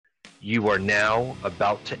You are now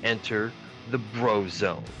about to enter the Bro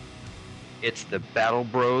Zone. It's the Battle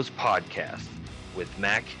Bros podcast with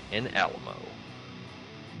Mac and Alamo.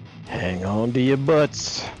 Hang on to your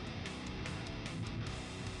butts.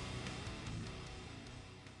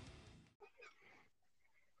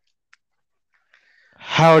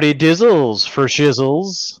 Howdy dizzles for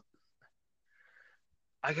shizzles.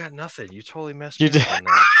 I got nothing. You totally messed You me did. up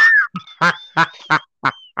on that.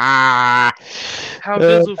 How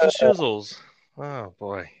dizzle for shizzles? Oh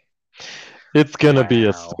boy. It's gonna be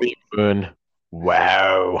a Wow. sweet moon.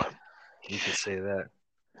 Wow. You could say that.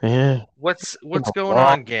 Yeah. What's Been a going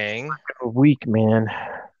long on, gang? week, man.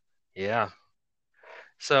 Yeah.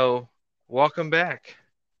 So, welcome back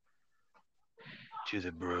to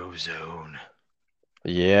the Bro Zone.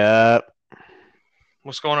 Yeah.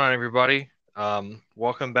 What's going on, everybody?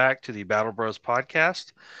 Welcome back to the Battle Bros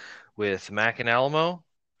podcast with Mac and Alamo.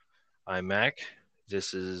 I'm Mac.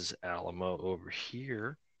 This is Alamo over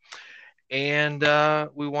here. And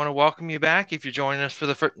we want to welcome you back if you're joining us for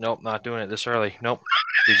the first... Nope, not doing it this early. Nope,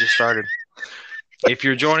 we just started. If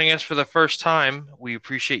you're joining us for the first time, we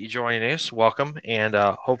appreciate you joining us. Welcome. And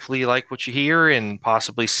hopefully you like what you hear and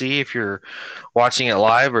possibly see if you're watching it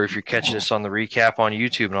live or if you're catching us on the recap on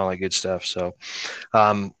YouTube and all that good stuff. So,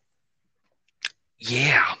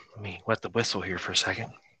 yeah, let me wet the whistle here for a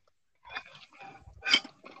second.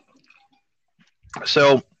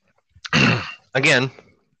 So, again,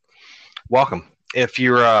 welcome. If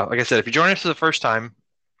you're, like I said, if you're joining us for the first time,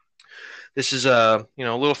 this is a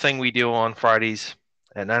little thing we do on Fridays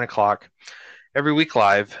at 9:00 every week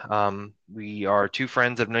live. We are two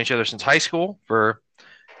friends that have known each other since high school for the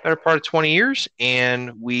better part of 20 years,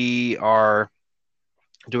 and we are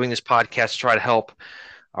doing this podcast to try to help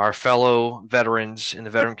our fellow veterans in the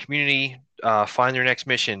veteran community find their next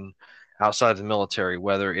mission outside of the military,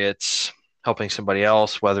 whether it's helping somebody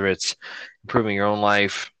else, whether it's improving your own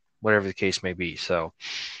life, whatever the case may be. So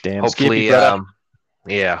Damn hopefully, skippy,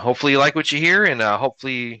 brother. hopefully you like what you hear, and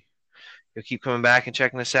hopefully you'll keep coming back and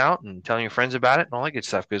checking this out and telling your friends about it and all that good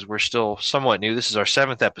stuff, because we're still somewhat new. This is our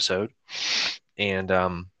 7th episode. And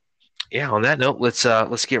on that note,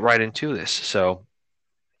 let's get right into this. So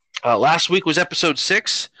last week was episode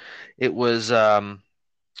 6. It was I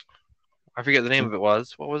forget the name of it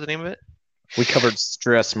was. What was the name of it? We covered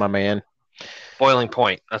stress, my man. Boiling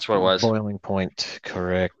Point. That's what it was. Boiling point,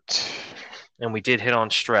 correct. And we did hit on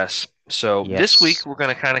stress. So this week we're going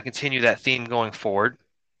to kind of continue that theme going forward.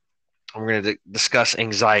 We're going to discuss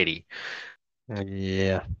anxiety.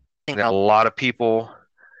 Yeah. That a lot of people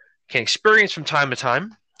can experience from time to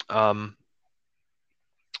time.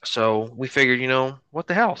 So we figured, what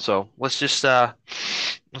the hell? So let's just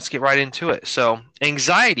let's get right into it. So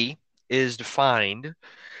anxiety is defined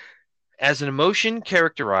as an emotion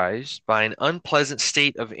characterized by an unpleasant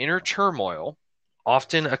state of inner turmoil,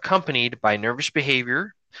 often accompanied by nervous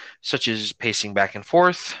behavior, such as pacing back and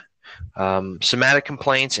forth, somatic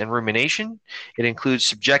complaints, and rumination. It includes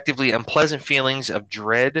subjectively unpleasant feelings of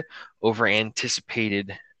dread over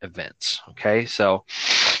anticipated events. Okay, so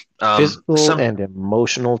physical and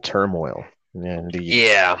emotional turmoil. Indeed.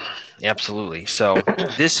 Yeah, absolutely. So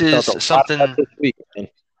this is something. This week, man.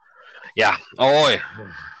 Yeah. Oh, yeah.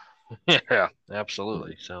 Yeah,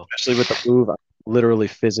 absolutely. So especially with the move, I'm literally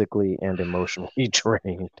physically and emotionally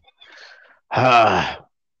drained.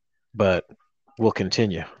 But we'll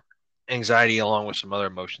continue. Anxiety along with some other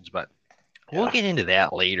emotions, but we'll get into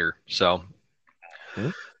that later. So,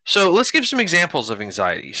 so let's give some examples of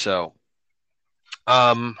anxiety. So,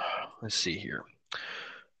 let's see here.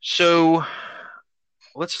 So,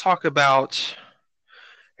 let's talk about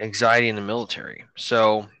anxiety in the military.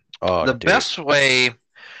 So, the best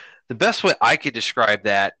way I could describe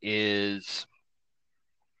that is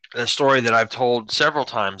a story that I've told several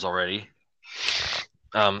times already.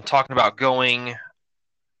 Talking about going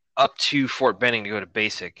up to Fort Benning to go to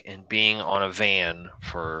basic and being on a van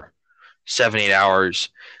for 7-8 hours,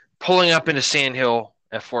 pulling up into Sand Hill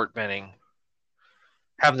at Fort Benning,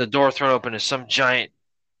 having the door thrown open to some giant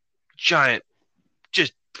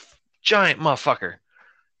motherfucker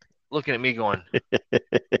looking at me going,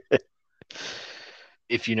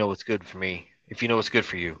 if you know what's good for me, if you know what's good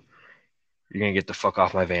for you, you're going to get the fuck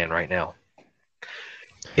off my van right now.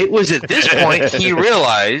 It was at this point he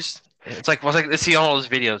realized, it's like let's see all those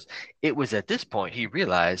videos. It was at this point he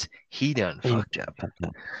realized he done fucked up.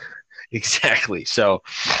 Exactly. So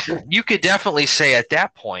you could definitely say at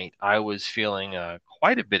that point I was feeling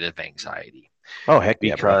quite a bit of anxiety. Oh, heck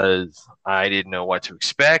yeah, because I didn't know what to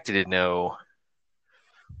expect. I didn't know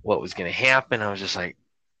what was going to happen. I was just like,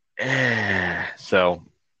 So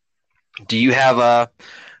do you have a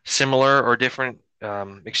similar or different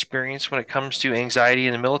experience when it comes to anxiety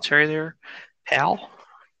in the military there, pal?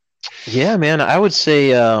 Yeah, man, I would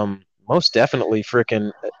say most definitely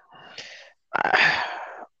freaking I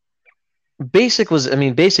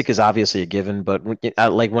mean, basic is obviously a given, but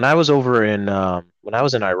like when I was over in when I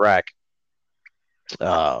was in Iraq,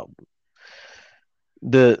 uh,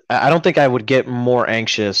 the I don't think I would get more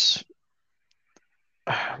anxious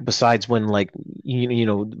besides when like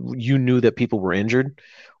you knew that people were injured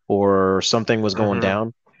or something was going Mm-hmm.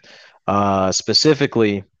 down.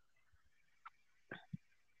 Specifically,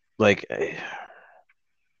 like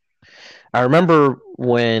I remember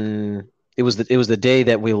when it was the day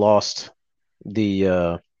that we lost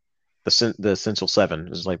the the Essential Seven. It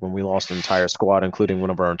was like when we lost an entire squad, including one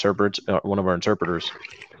of our interpreters,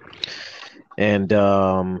 and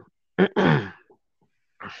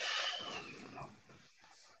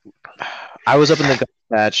I was up in the gun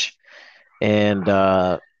patch, and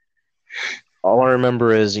all I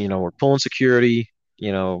remember is we're pulling security.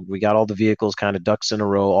 We got all the vehicles kind of ducks in a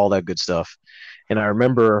row, all that good stuff. And I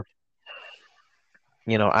remember,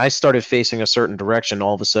 I started facing a certain direction.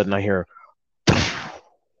 All of a sudden, I hear.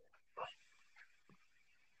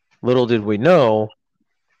 Little did we know,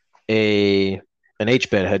 a an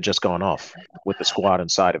H bed had just gone off with the squad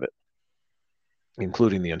inside of it,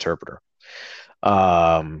 including the interpreter.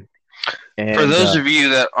 Um, For and those of you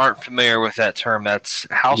that aren't familiar with that term, that's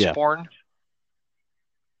yeah, houseborn.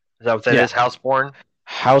 Is that what that yeah, is? Houseborn?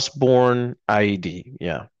 houseborn IED,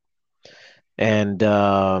 yeah,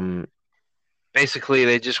 and Basically,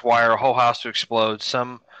 they just wire a whole house to explode.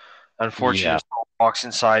 Some unfortunate yeah, soul walks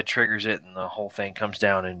inside, triggers it, and the whole thing comes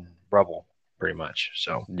down in rubble, pretty much.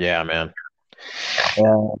 So, yeah, man,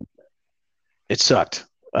 uh, it sucked.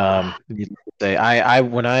 Needless to say, I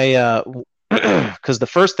when I because the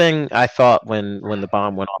first thing I thought when the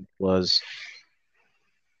bomb went off was,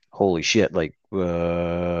 holy shit, like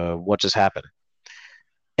what just happened?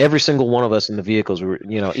 Every single one of us in the vehicles were,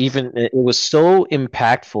 even it was so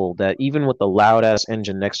impactful that even with the loud ass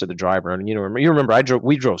engine next to the driver, and you remember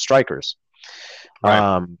we drove Strikers, right.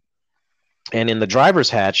 um, and in the driver's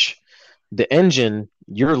hatch, the engine,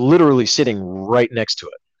 you're literally sitting right next to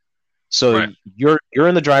it. So Right. you're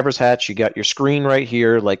in the driver's hatch. You got your screen right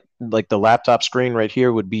here, like the laptop screen right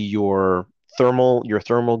here would be your thermal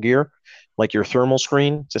gear, like your thermal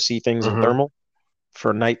screen to see things in Mm-hmm. thermal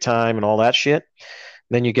for nighttime and all that shit.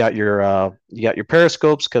 Then you got your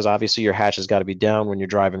periscopes because obviously your hatch has got to be down when you're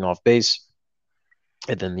driving off base,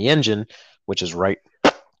 and then the engine, which is right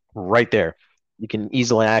there. You can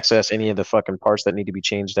easily access any of the fucking parts that need to be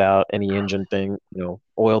changed out, any engine thing,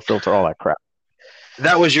 oil filter, all that crap.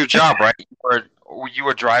 That was your job, right? You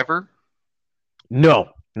were a driver? No,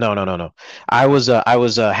 no, no, no, no. I was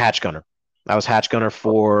a hatch gunner. I was hatch gunner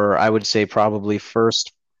for I would say probably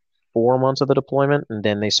first 4 months of the deployment, and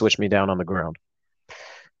then they switched me down on the ground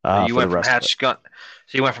You for the went from rest of it. hatch gun,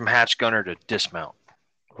 so you went from hatch gunner to dismount.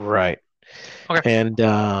 Right. Okay. And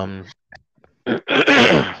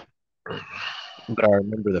but I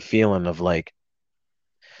remember the feeling of like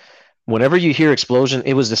whenever you hear explosion,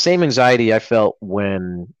 it was the same anxiety I felt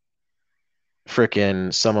when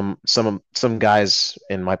frickin' some guys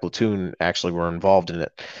in my platoon actually were involved in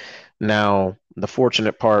it. Now, the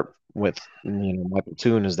fortunate part with my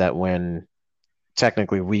platoon is that when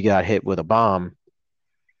technically we got hit with a bomb,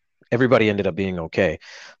 everybody ended up being okay.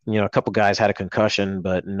 A couple guys had a concussion,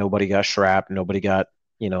 but nobody got shrapnel, nobody got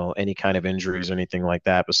any kind of injuries or anything like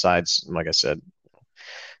that. Besides, like I said,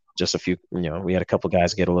 just a few. We had a couple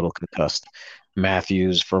guys get a little concussed.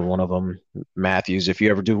 Matthews for one of them. Matthews, if you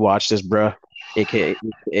ever do watch this, bruh,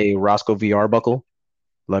 aka Roscoe VR Buckle,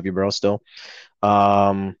 love you, bro. Still,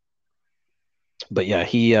 um, but yeah,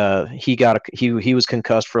 he was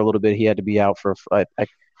concussed for a little bit. He had to be out for I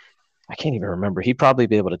can't even remember. He'd probably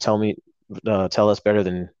be able to tell us better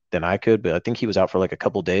than I could, but I think he was out for like a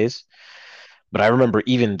couple days. But I remember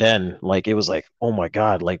even then, like it was like, oh my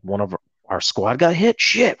god, like one of our squad got hit.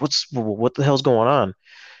 Shit, what the hell's going on?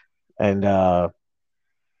 And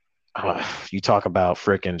you talk about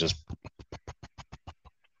freaking just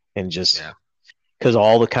Yeah. because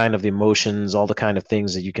all the kind of emotions, all the kind of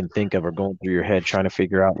things that you can think of are going through your head, trying to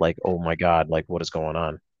figure out like, oh my god, like what is going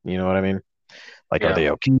on? You know what I mean? Like, are Yeah. they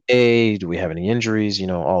okay? Do we have any injuries?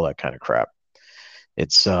 All that kind of crap.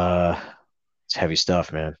 It's it's heavy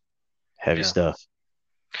stuff, man. Heavy Yeah. stuff.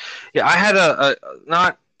 Yeah. I had a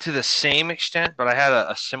not to the same extent, but I had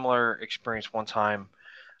a similar experience one time.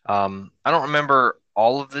 I don't remember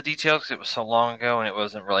all of the details because it was so long ago and it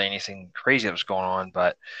wasn't really anything crazy that was going on.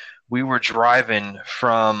 But we were driving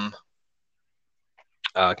from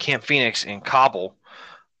Camp Phoenix in Kabul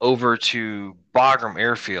over to Bagram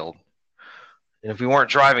Airfield, And if we weren't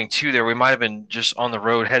driving to there, we might have been just on the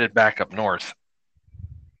road headed back up north.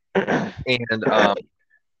 And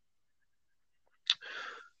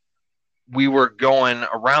we were going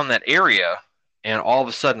around that area, and all of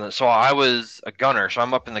a sudden, so I was a gunner, so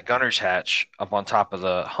I'm up in the gunner's hatch up on top of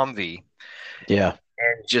the Humvee. Yeah.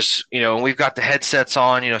 And just, we've got the headsets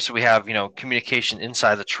on, so we have, communication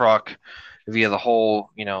inside the truck via the whole,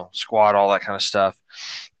 squad, all that kind of stuff.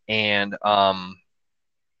 And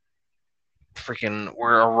freaking,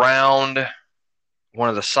 we're around one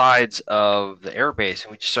of the sides of the airbase,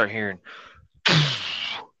 and we just start hearing. And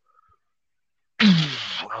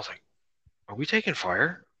I was like, "Are we taking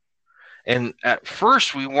fire?" And at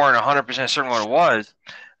first, we weren't 100% certain what it was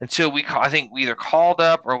until I think we either called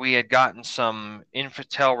up or we had gotten some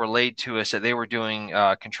infotel relayed to us that they were doing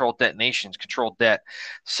controlled detonations, controlled det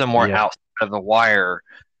somewhere Yeah. outside of the wire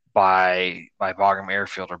by Bagram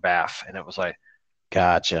Airfield or BAF. And it was like,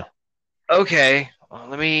 Gotcha. okay, well,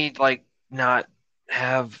 let me like not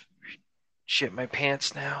have shit in my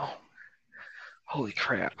pants now. Holy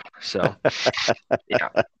crap. So, yeah.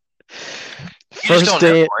 You just First don't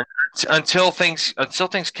know day. until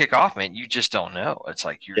things kick off, man. You just don't know. It's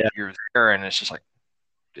like Yeah. you're there, and it's just like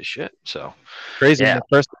this shit. So Crazy. yeah,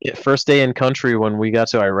 First day in country when we got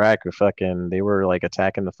to Iraq, they were like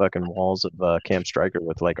attacking the fucking walls of Camp Stryker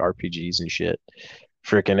with like RPGs and shit.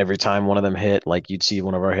 Freaking every time one of them hit, like you'd see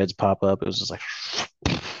one of our heads pop up. It was just like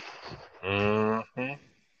mm-hmm.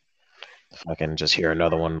 fucking just hear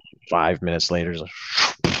another one 5 minutes later. It's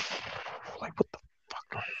like what the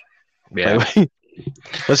fuck? Yeah. Like,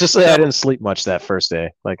 let's just say I didn't sleep much that first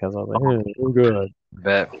day. Like I was like, I'm good. I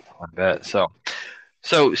bet. So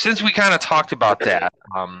since we kind of talked about that,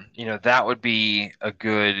 that would be a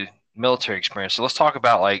good military experience. So let's talk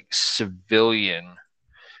about like civilian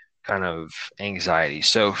kind of anxiety.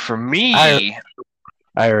 So for me, I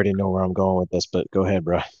already know where I'm going with this, but go ahead,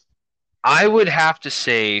 bro. I would have to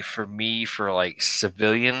say for me, for like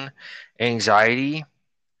civilian anxiety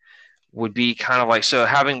would be kind of like, so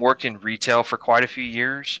having worked in retail for quite a few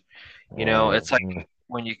years, it's like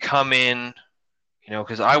when you come in,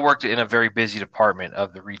 because I worked in a very busy department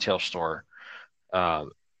of the retail store uh,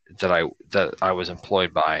 that I was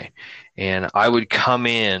employed by, and I would come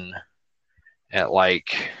in at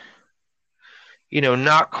like,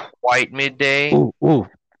 not quite midday. Ooh.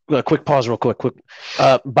 Quick pause, real quick.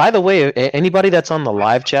 By the way, anybody that's on the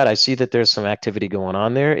live chat, I see that there's some activity going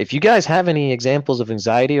on there. If you guys have any examples of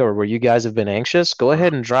anxiety or where you guys have been anxious, go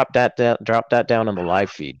ahead and drop that down on the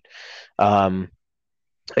live feed.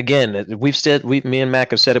 Again, me and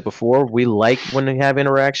Mac have said it before. We like when we have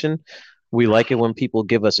interaction. We like it when people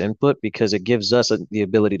give us input because it gives us the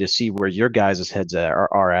ability to see where your guys' heads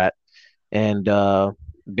are at, and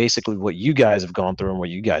basically what you guys have gone through and what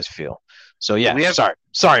you guys feel. So yeah,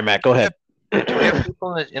 sorry, Matt. Go ahead. Do we have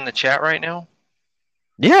people in the chat right now?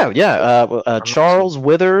 Yeah. Charles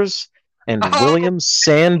Withers and William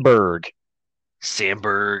Sandberg.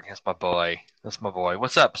 Sandberg, that's my boy.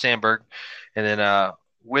 What's up, Sandberg? And then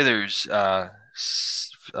Withers,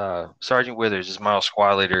 Sergeant Withers is my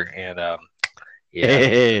squad leader, and yeah.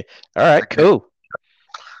 Hey. All right, cool.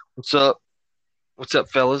 What's up? What's up,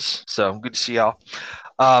 fellas? So good to see y'all.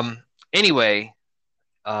 Anyway,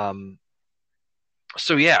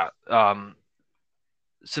 so yeah,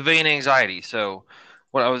 civilian anxiety. So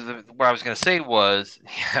what I was gonna say was,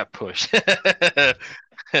 yeah, push.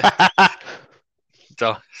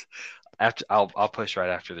 So I'll push right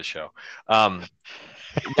after the show.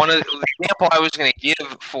 One of the example I was going to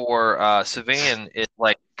give for civilian is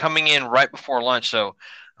like coming in right before lunch. So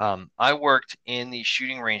I worked in the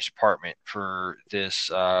shooting range department for this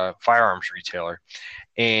firearms retailer,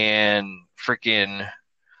 and freaking,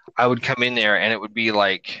 I would come in there and it would be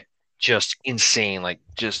like just insane, like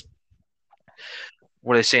just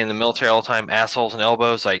what I say in the military all the time, assholes and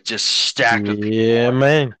elbows, like just stacked with people. Yeah,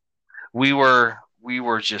 man. We were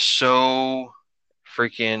just so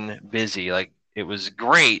freaking busy. Like it was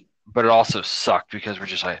great, but it also sucked because we're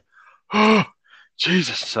just like, oh,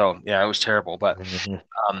 Jesus. So yeah, it was terrible. But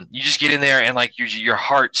you just get in there and like your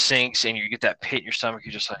heart sinks and you get that pit in your stomach.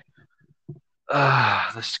 You're just like,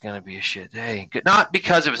 this is gonna be a shit day. Not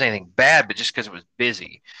because it was anything bad, but just because it was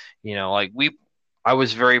busy. Like I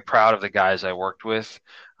was very proud of the guys I worked with.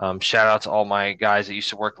 Shout out to all my guys that used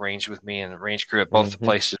to work range with me and the range crew at both the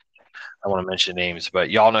places. I want to mention names,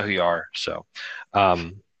 but y'all know who you are. So,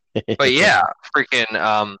 but yeah,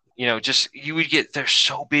 freaking, just you would get there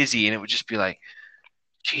so busy, and it would just be like,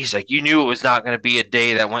 geez, like you knew it was not going to be a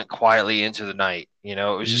day that went quietly into the night. It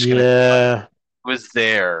was just going to be like, it was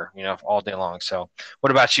there, all day long. So,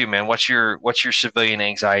 what about you, man? What's your civilian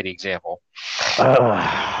anxiety example?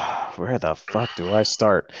 Where the fuck do I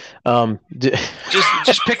start? D-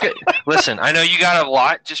 Just pick a. Listen, I know you got a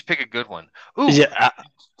lot. Just pick a good one. Ooh, yeah,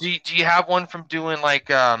 do you have one from doing like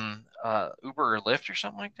Uber or Lyft or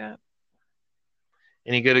something like that?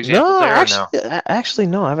 Any good examples no, there or no? actually,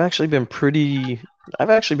 no. I've actually been pretty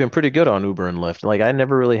good on Uber and Lyft. Like, I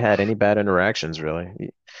never really had any bad interactions,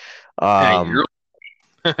 really. Yeah, Um,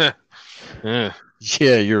 you're. Yeah,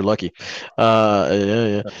 yeah, you're lucky. Yeah,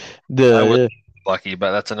 yeah. I was The lucky,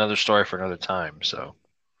 but that's another story for another time. So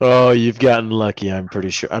Oh, you've gotten lucky. I'm pretty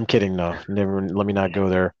sure. I'm kidding. No, never. Let me not go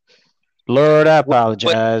there. Lord, I But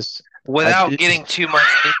apologize. I, without getting too much,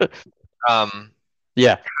 um,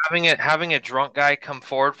 yeah. having a drunk guy come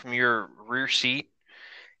forward from your rear seat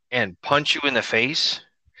and punch you in the face,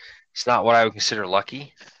 it's not what I would consider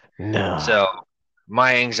lucky. No. So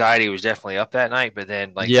my anxiety was definitely up that night, but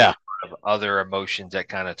then like there Yeah. was a lot of other emotions that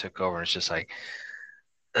kind of took over. And it's just like,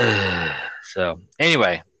 ugh. So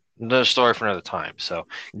anyway, another story for another time. So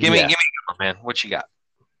Yeah. give me, man, what you got?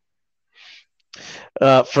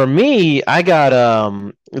 For me, I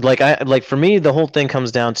got like for me, the whole thing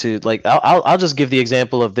comes down to like I'll just give the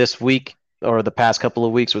example of this week or the past couple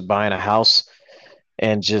of weeks with buying a house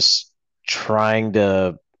and just trying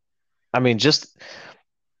to. I mean, just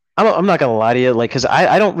I'm not gonna lie to you, like, because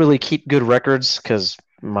I don't really keep good records because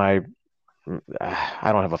my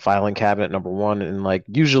I don't have a filing cabinet, number one, and like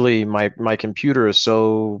usually my computer is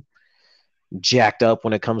so jacked up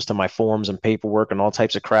when it comes to my forms and paperwork and all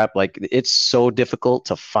types of crap. Like it's so difficult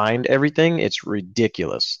to find everything. It's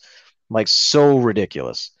ridiculous. Like so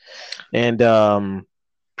ridiculous. And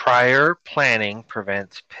Prior planning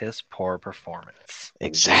prevents piss poor performance. Just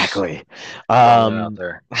exactly. throwing it out Um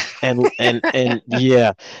there. and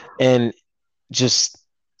yeah, and just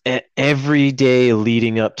every day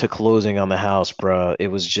leading up to closing on the house, bro, it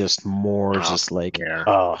was just more Oh, just like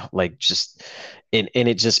yeah. like just and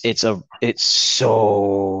it just it's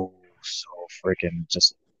so freaking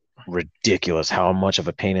just ridiculous how much of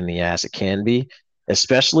a pain in the ass it can be,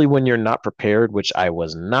 especially when you're not prepared, which I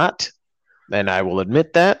was not, and I will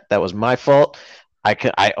admit that that was my fault.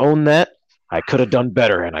 I own that. I could have done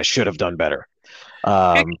better and I should have done better.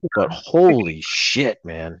 But Picture, holy shit,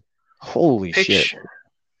 man. Holy shit. picture,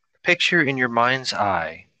 picture in your mind's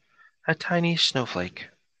eye a tiny snowflake,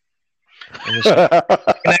 and this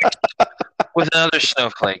connects with another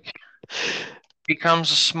snowflake,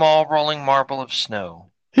 becomes a small rolling marble of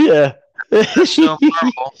snow. Yeah. That snow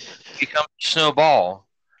marble becomes a snowball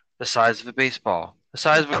the size of a baseball, the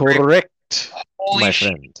size of a grape. Correct, Holy my shit!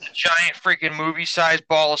 friend. A giant freaking movie-sized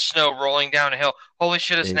ball of snow rolling down a hill. Holy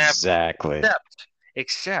shit! It's happening. Exactly.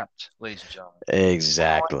 Except, ladies and gentlemen,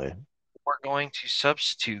 Exactly. we're going to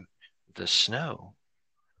substitute the snow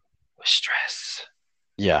with stress.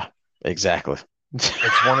 Yeah, exactly.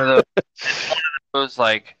 It's one of those. It's one of those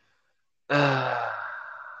like, uh,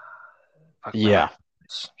 fuck my life. Yeah.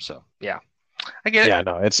 So yeah, I get it. Yeah,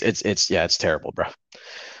 no, it's yeah, it's terrible, bro.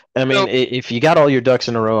 I mean, So if you got all your ducks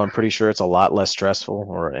in a row, I'm pretty sure it's a lot less stressful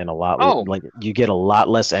or and a lot oh like you get a lot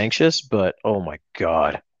less anxious, but oh my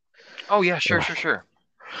God. oh yeah, sure, Ugh. sure, sure.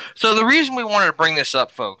 So the reason we wanted to bring this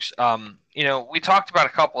up, folks, we talked about a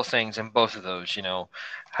couple of things in both of those.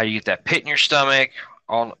 How you get that pit in your stomach,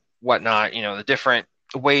 all whatnot. The different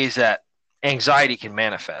ways that anxiety can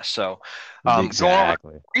manifest. So, going over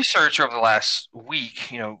Exactly. research over the last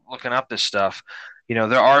week, looking up this stuff.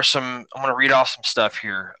 There are some. I'm going to read off some stuff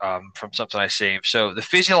here from something I saved. So, the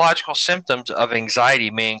physiological symptoms of anxiety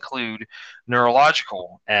may include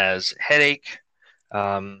neurological, as headache,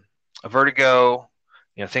 um, vertigo,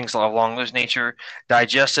 things along those nature,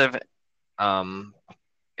 digestive, um,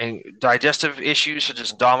 and digestive issues such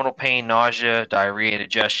as abdominal pain, nausea, diarrhea,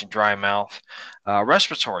 indigestion, dry mouth,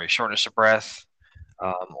 respiratory, shortness of breath,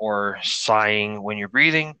 or sighing when you're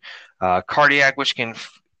breathing, cardiac, which can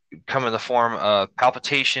come in the form of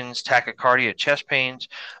palpitations, tachycardia, chest pains,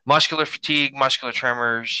 muscular fatigue, muscular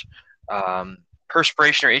tremors, um,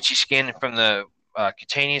 perspiration or itchy skin from the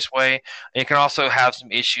cutaneous way. And it can also have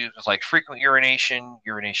some issues with like frequent urination,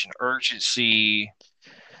 urination urgency.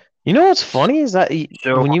 You know what's funny is that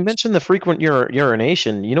So, when you mentioned the frequent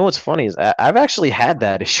urination, you know what's funny is I've actually had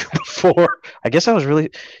that issue before. I guess I was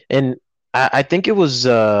really, and I think it was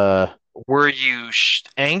were you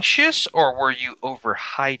anxious or were you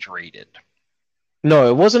overhydrated? no,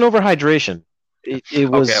 it wasn't overhydration. It Okay,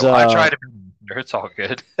 was well, I tried to. It's all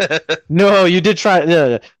good. no, you did try.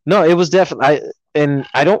 No, no, it was definitely and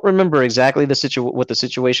I don't remember exactly what the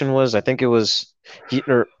situation was. I think it was he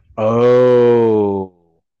or oh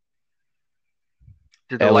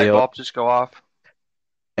Did the light Leo bulb just go off?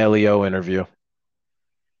 Leo interview.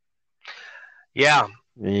 Yeah,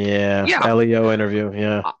 Yeah, yeah. Leo interview.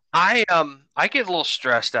 Yeah. I get a little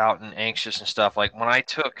stressed out and anxious and stuff. Like when I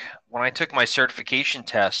took my certification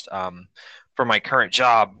test for my current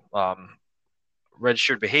job,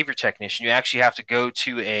 registered behavior technician, you actually have to go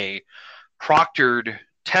to a proctored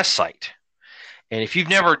test site. And if you've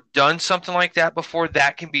never done something like that before,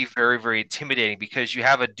 that can be very, very intimidating because you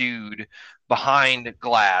have a dude behind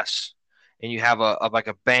glass and you have a like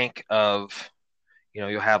a bank of,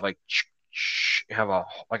 you'll have like you have a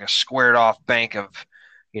like a squared off bank of,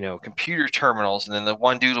 computer terminals, and then the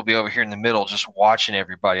one dude will be over here in the middle just watching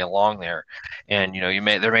everybody along there. And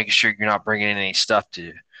they're making sure you're not bringing in any stuff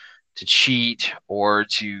to cheat or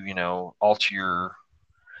to, alter your,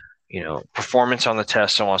 performance on the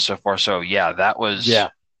test, so on and so forth. So yeah, that was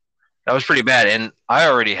pretty bad. And I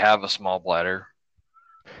already have a small bladder.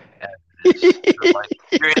 Like,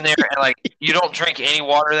 you're in there and like you don't drink any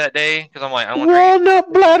water that day because I'm like, I don't want to drink.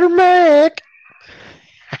 Walnut Bladder Mac.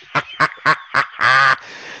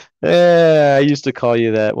 Yeah, I used to call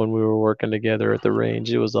you that when we were working together at the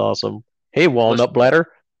range. It was awesome. Hey, Walnut Bladder.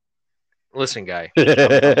 Listen, guy. I'm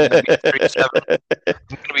gonna be 37. I'm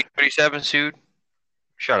gonna be 37 soon.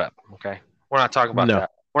 Shut up, okay? We're not talking about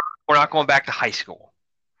that. We're not going back to high school.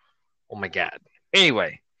 Oh my god.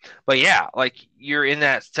 Anyway, but yeah, like you're in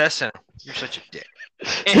that test center. You're such a dick.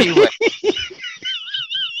 Anyway.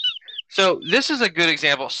 So this is a good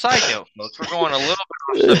example. Side note, folks, we're going a little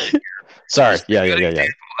bit off subject here. Sorry. Yeah.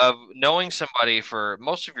 Of knowing somebody for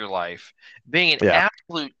most of your life, being an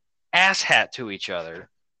absolute asshat to each other,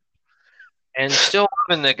 and still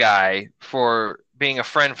loving the guy for being a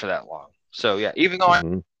friend for that long. So yeah, even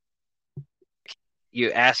though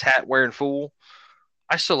you asshat wearing fool,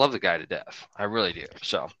 I still love the guy to death. I really do.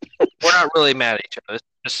 So we're not really mad at each other.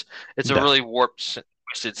 It's a really warped,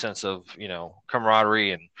 twisted sense of,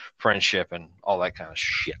 camaraderie and friendship and all that kind of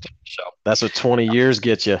shit. So that's what 20 years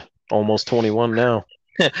gets you. Almost 21 now.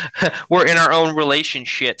 We're in our own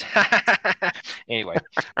relationship. Anyway,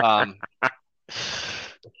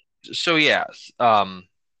 so yeah, I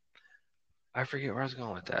forget where I was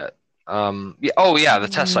going with that. The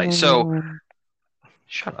test site. So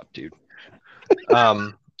shut up, dude.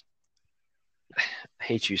 I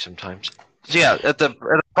hate you sometimes. So yeah, at the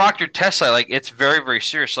proctor test site, like it's very, very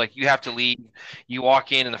serious. Like you have to leave. You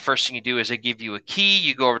walk in, and the first thing you do is they give you a key.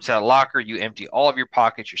 You go over to that locker. You empty all of your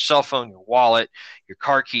pockets, your cell phone, your wallet, your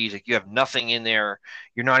car keys. Like you have nothing in there.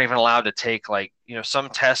 You're not even allowed to take some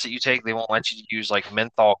tests that you take. They won't let you use like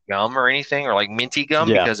menthol gum or anything or like minty gum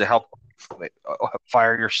because it helps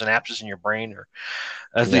fire your synapses in your brain. Or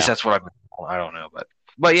at least that's what I've been told. I don't know,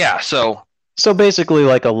 but yeah. So basically,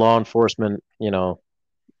 like a law enforcement,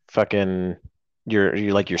 fucking you're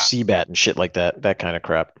like your CBAT and shit like that kind of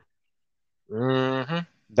crap. Mm-hmm.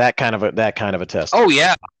 That kind of a test. Oh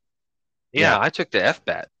yeah. I took the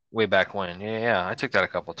FBAT way back when. Yeah, I took that a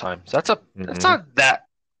couple of times. That's not that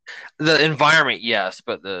the environment, yes,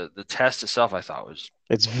 but the test itself, I thought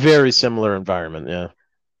it's very similar environment. Yeah.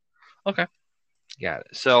 Okay. Got it.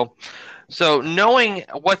 So knowing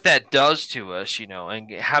what that does to us,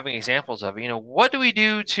 and having examples of it, what do we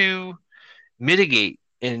do to mitigate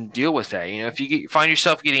and deal with that? If you find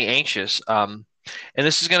yourself getting anxious, and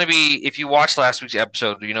this is going to be, if you watched last week's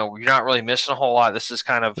episode, you're not really missing a whole lot. This is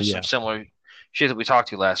kind of some similar shit that we talked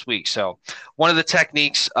to last week. So one of the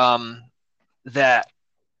techniques that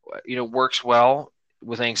works well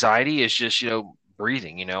with anxiety is just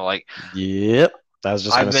breathing. Yep, I was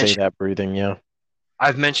just going to say that, breathing. Yeah,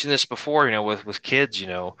 I've mentioned this before. With kids,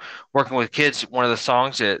 working with kids, one of the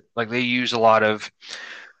songs that like they use a lot of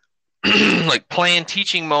like playing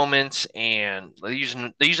teaching moments, and they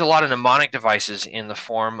use a lot of mnemonic devices in the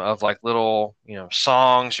form of like little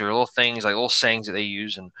songs or little things, like little sayings that they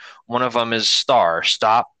use. And one of them is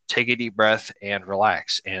stop, take a deep breath, and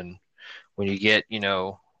relax. And when you get a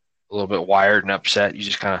little bit wired and upset, you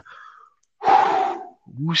just kind of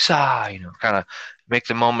woosah, kind of make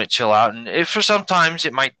the moment chill out. And if for sometimes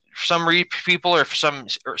it might, for some people or for some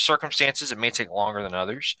circumstances, it may take longer than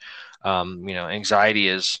others. Anxiety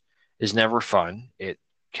is never fun. It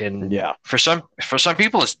can, for some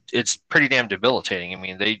people, it's pretty damn debilitating. I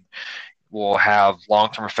mean, they will have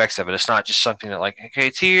long-term effects of it. It's not just something that like, okay,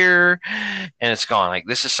 it's here and it's gone. Like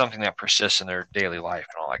this is something that persists in their daily life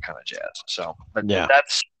and all that kind of jazz. So, but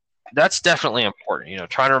that's definitely important.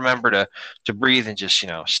 Try to remember to breathe and just,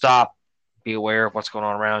 stop, be aware of what's going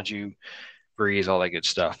on around you, breathe, all that good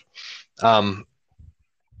stuff.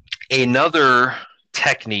 Another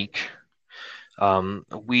technique, some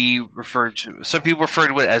people refer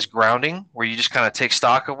to it as grounding, where you just kind of take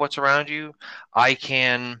stock of what's around you. I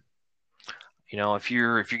can, if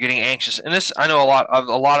you're getting anxious, and this, I know a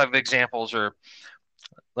lot of examples are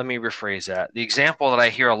let me rephrase that. The example that I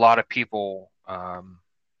hear a lot of people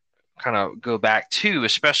kind of go back to,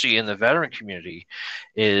 especially in the veteran community,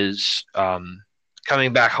 is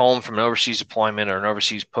coming back home from an overseas deployment or an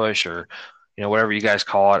overseas push, or whatever you guys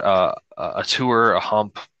call it, a tour, a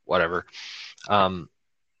hump, whatever.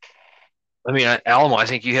 I mean, Alamo, I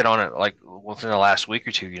think you hit on it like within the last week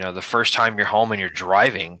or two. The first time you're home and you're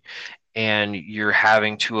driving and you're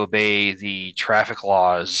having to obey the traffic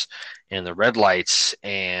laws and the red lights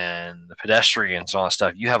and the pedestrians and all that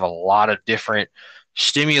stuff, you have a lot of different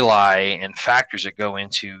stimuli and factors that go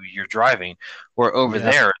into your driving. Where over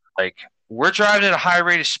there, like, we're driving at a high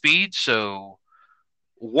rate of speed, so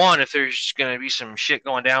one, if there's going to be some shit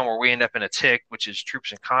going down where we end up in a tick, which is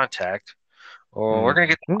troops in contact, well, we're going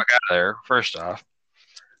to get the fuck out of there, first off.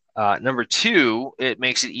 Number two, it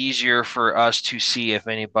makes it easier for us to see if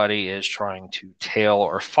anybody is trying to tail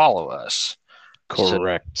or follow us.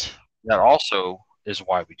 Correct. So that also is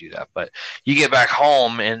why we do that. But you get back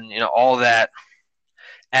home and all that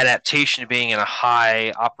adaptation to being in a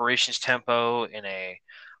high operations tempo in a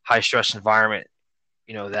high stress environment,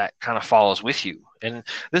 that kind of follows with you. And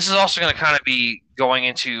this is also going to kind of be going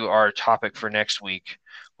into our topic for next week,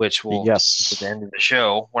 which will at the end of the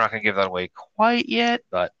show. We're not going to give that away quite yet,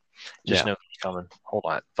 but just know it's coming. Hold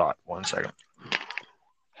on, thought 1 second.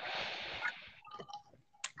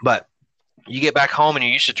 But you get back home and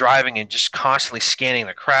you're used to driving and just constantly scanning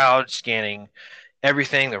the crowd, scanning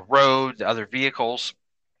everything, the road, the other vehicles.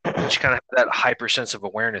 You kind of have that hyper sense of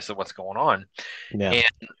awareness of what's going on. Yeah.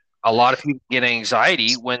 And a lot of people get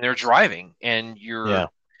anxiety when they're driving, and you're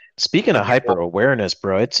Speaking of hyper awareness,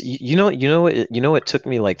 bro, it's it took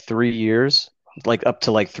me like 3 years, like up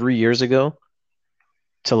to like 3 years ago,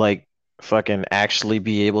 to like fucking actually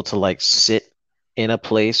be able to like sit in a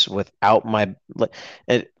place without my like.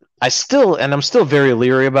 I'm still very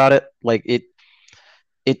leery about it. Like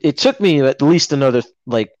it took me at least another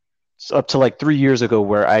like up to like 3 years ago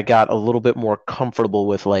where I got a little bit more comfortable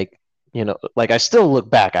with like like I still look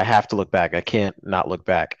back. I have to look back. I can't not look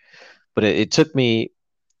back. But it took me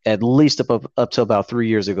at least up to about 3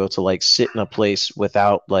 years ago to like sit in a place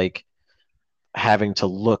without like having to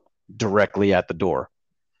look directly at the door.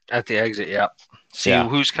 At the exit, yeah. See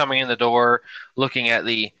who's coming in the door, looking at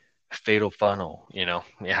the fatal funnel,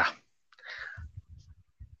 yeah.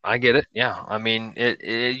 I get it. Yeah. I mean,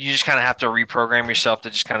 you just kind of have to reprogram yourself to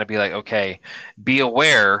just kind of be like, okay, be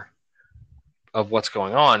aware of what's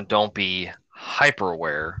going on. Don't be hyper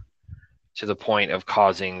aware to the point of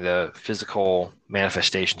causing the physical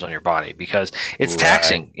manifestations on your body, because it's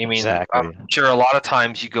taxing. I mean, I'm sure a lot of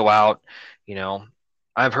times you go out,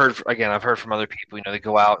 I've heard from other people, they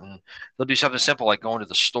go out and they'll do something simple like going to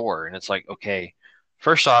the store. And it's like, okay,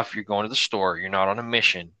 first off, you're going to the store. You're not on a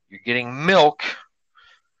mission. You're getting milk.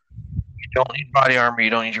 You don't need body armor. You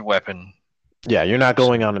don't need your weapon. Yeah, you're not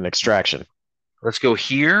going on an extraction. Let's go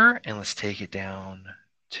here and let's take it down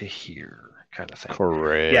to here, kind of thing.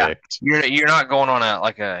 Correct. Yeah, you're not going on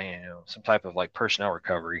some type of like personnel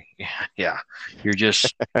recovery. Yeah, you're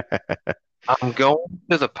just I'm going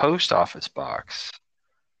to the post office box.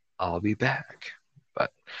 I'll be back.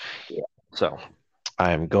 But yeah, so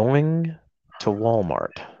I'm going to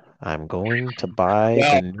Walmart. I'm going to buy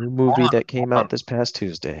the new movie that came out this past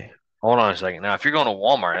Tuesday. Hold on a second. Now, if you're going to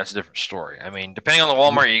Walmart, that's a different story. I mean, depending on the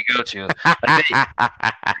Walmart you go to,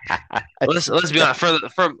 let's be honest.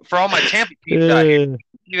 For all my Tampa peeps out here, if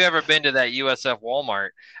you've ever been to that USF Walmart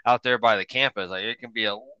out there by the campus, like it can be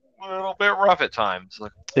a little bit rough at times.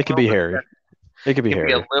 Like, it can be hairy. It can be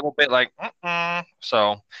hairy. A little bit like,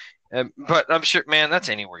 so. But I'm sure, man, that's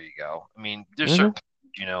anywhere you go. I mean, there's certain,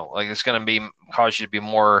 like it's going to cause you to be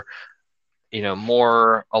more,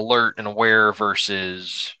 more alert and aware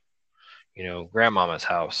versus, grandmama's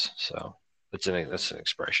house. So that's an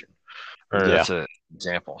expression, or that's an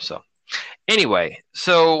example. So anyway,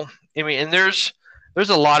 so I mean, and there's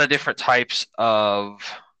a lot of different types of,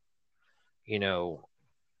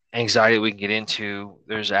 anxiety we can get into.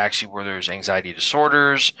 There's actually where there's anxiety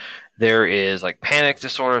disorders. There is like panic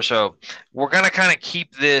disorder. So we're going to kind of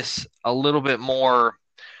keep this a little bit more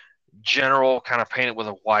general, kind of paint it with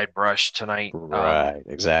a wide brush tonight. Right.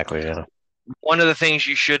 Exactly. Yeah. One of the things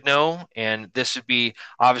you should know, and this would be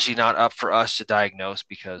obviously not up for us to diagnose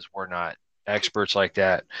because we're not experts like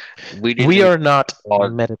that. We are not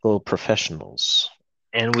medical professionals.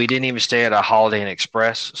 And we didn't even stay at a Holiday Inn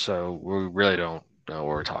Express, so we really don't know what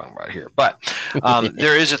we're talking about here. But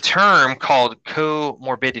there is a term called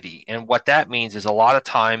comorbidity, and what that means is a lot of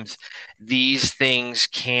times these things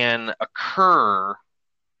can occur,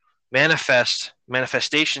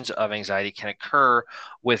 manifestations of anxiety can occur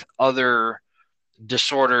with other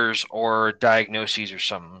disorders or diagnoses or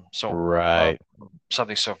something. So Right.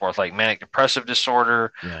 something so forth, like manic depressive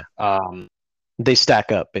disorder, Yeah. um, They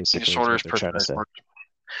stack up basically is what disorders, they're trying to personality say. disorders.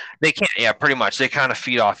 They can, yeah, pretty much. They kind of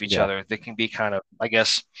feed off each Yeah. other. They can be kind of, I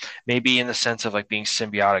guess, maybe in the sense of like being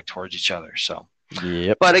symbiotic towards each other. So,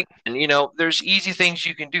 Yep. but again, there's easy things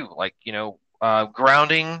you can do, like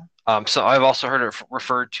grounding. So I've also heard it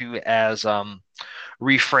referred to as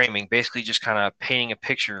reframing, basically just kind of painting a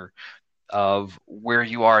picture of where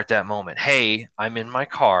you are at that moment. Hey, I'm in my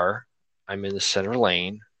car. I'm in the center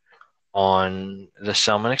lane on the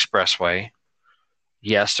Selman Expressway.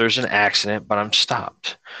 Yes, there's an accident, but I'm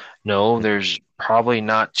stopped. No, there's probably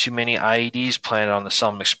not too many IEDs planted on the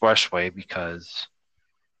Selman Expressway because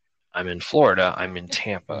I'm in Florida. I'm in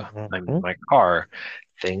Tampa. I'm in Mhm. my car.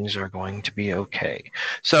 Things are going to be okay.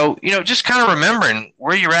 So, just kind of remembering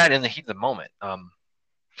where you're at in the heat of the moment.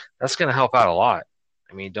 That's going to help out a lot.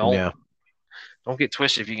 I mean, don't Yeah. don't get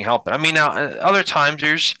twisted if you can help it. I mean, now other times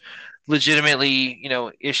there's legitimately,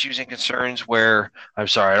 issues and concerns where I'm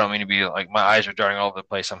sorry, I don't mean to be like my eyes are darting all over the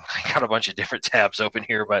place. I got a bunch of different tabs open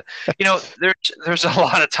here, but there's a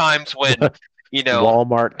lot of times when,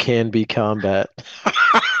 Walmart can be combat.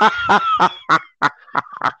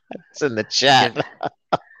 It's in the chat.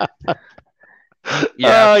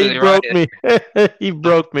 you're Oh, he absolutely right. broke me. He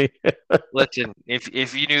broke me. Listen,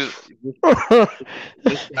 if you knew,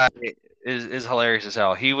 this guy is hilarious as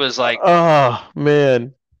hell. He was like, Oh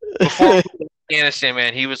man. before Afghanistan,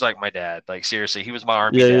 man, he was like my dad. Like seriously, he was my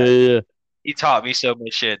army Yeah, dad. yeah, yeah. He taught me so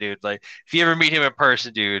much shit, dude. Like if you ever meet him in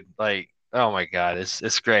person, dude, like oh my god,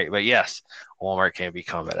 it's great. But yes, Walmart can be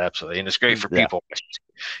combat, absolutely, and it's great for Yeah. people.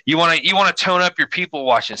 You want to tone up your people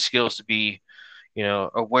watching skills to be,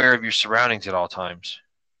 aware of your surroundings at all times.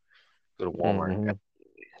 Go to Walmart, Mhm.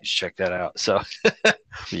 just check that out. So, but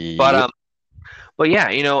Yep. but yeah,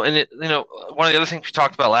 one of the other things we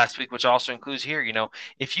talked about last week, which also includes here,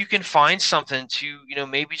 if you can find something to,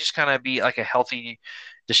 maybe just kind of be like a healthy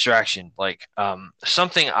distraction, like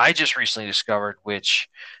something I just recently discovered, which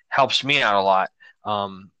helps me out a lot. I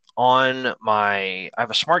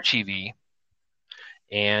have a smart TV,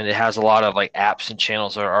 and it has a lot of like apps and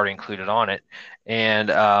channels that are already included on it,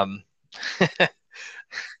 and I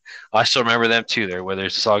still remember them too. There, whether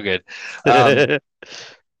it's all good.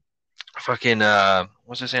 Fucking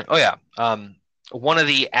what's I saying? Oh yeah. One of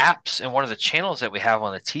the apps and one of the channels that we have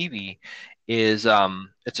on the TV is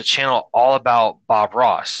it's a channel all about Bob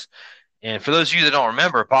Ross. And for those of you that don't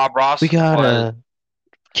remember, Bob We Ross got was a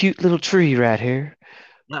cute little tree right here.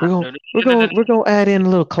 no, We're gonna no, no, we're no, no, gonna we're gonna add in a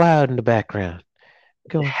little cloud in the background.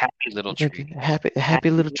 no. Go Happy little make tree. it happy Happy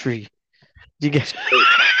little little, tree. You get so,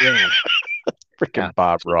 yeah, yeah. freaking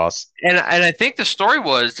Bob Ross. And I think the story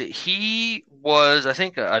was that he was, I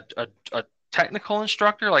think, a technical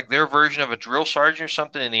instructor, like their version of a drill sergeant or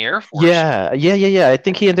something in the Air Force. Yeah, yeah, yeah, yeah. I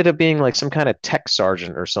think he ended up being like some kind of tech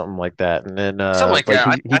sergeant or something like that. And then Something like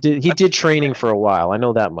like that. he I did training for a while. I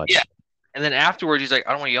know that yeah. much. And then afterwards, he's like,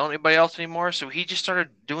 I don't want to yell at anybody else anymore. So he just started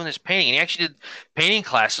doing this painting. And he actually did painting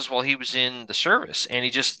classes while he was in the service. And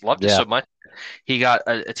he just loved it Yeah. so much. He got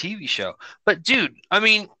a TV show. But dude, I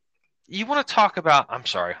mean, you want to talk about, I'm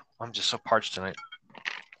sorry, I'm just so parched tonight.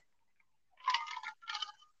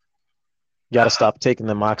 Got to stop taking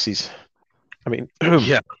the moxies. I mean,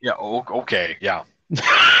 Yeah. Yeah. Okay. Yeah.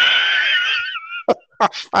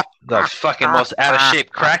 The fucking most out of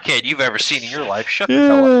shape crackhead you've ever seen in your life. Shut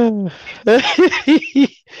the hell up.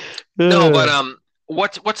 No,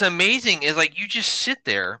 but what's amazing is like you just sit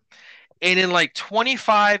there and in like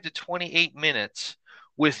 25 to 28 minutes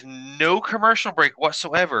with no commercial break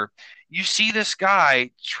whatsoever, you see this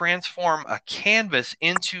guy transform a canvas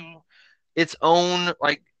into its own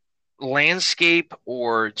like landscape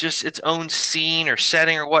or just its own scene or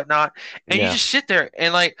setting or whatnot. And you yeah, just sit there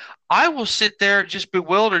and like I will sit there just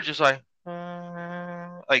bewildered, just like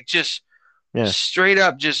just yeah. straight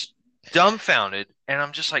up just dumbfounded. And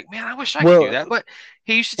I'm just like, man, I wish I could do Well, that. But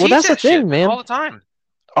he used to well, teach that's the that shit thing, all man. the time.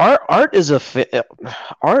 Art is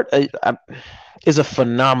art is a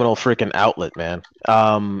phenomenal freaking outlet, man.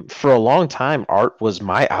 For a long time, art was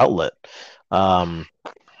my outlet. Um,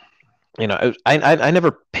 I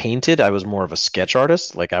never painted. I was more of a sketch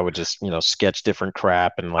artist. Like I would just sketch different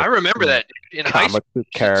crap and I like remember that in high comic school. book You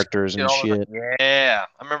should characters get and all the shit. time. Yeah,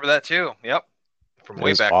 I remember that too. Yep, from It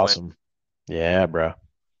way was back when. awesome. Yeah, bro.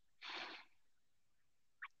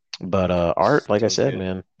 But art, like I So said, good.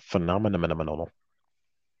 man, phenomenal.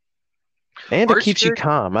 And it Art's keeps you good.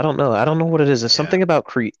 calm. I don't know. I don't know what it is. It's Yeah. something about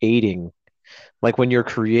creating. Like when you're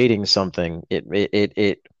creating something,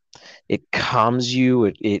 it calms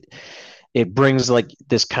you. It brings like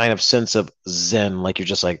this kind of sense of zen. Like you're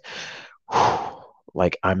just like, whew.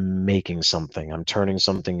 like I'm making something, I'm turning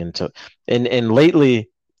something into, and lately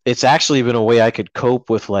it's actually been a way I could cope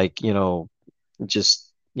with, like,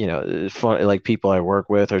 just fun, like people I work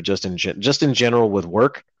with, or just in general with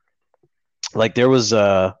work. Like there was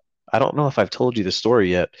I don't know if I've told you the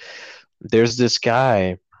story yet. There's this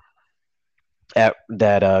guy at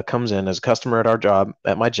that comes in as a customer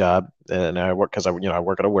at my job, and I work because I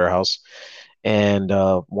work at a warehouse, and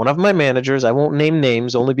one of my managers, I won't name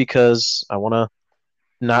names only because I want to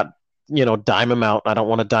not dime him out. I don't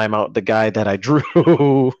want to dime out the guy that I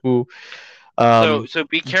drew. So um, so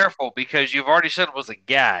be careful because you've already said it was a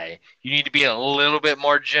guy. You need to be a little bit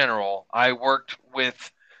more general. I worked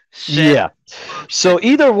with said yeah. person. So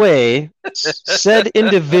either way, said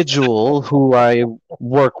individual who I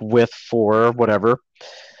work with for whatever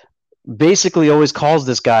basically always calls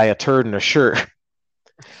this guy a turd in a shirt.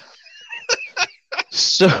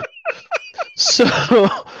 So so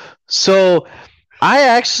so I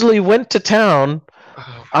actually went to town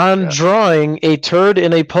Oh my on god. drawing a turd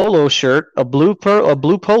in a polo shirt, a blue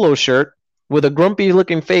polo shirt with a grumpy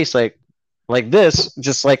looking face, like this,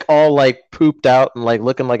 just like all like pooped out and like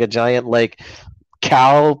looking like a giant like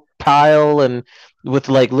cow pile, and with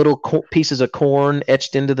like little pieces of corn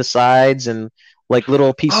etched into the sides, and like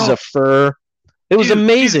little pieces Oh, of fur. It was dude.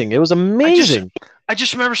 amazing. It was I just amazing. I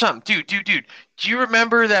just remember something. Dude. Do you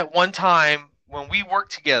remember that one time when we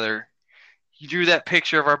worked together? You drew that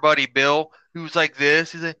picture of our buddy Bill, who was like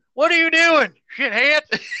this. He's like, "What are you doing, shithead?"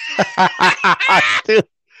 Dude,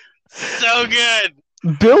 So good,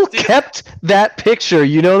 Bill dude. kept that picture.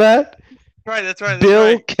 You know that? Right, that's right, that's Bill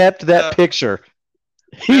right. kept that Uh, picture.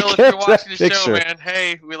 He Bill, if you're kept that watching the show, picture. man,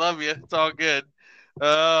 hey, we love you. It's all good.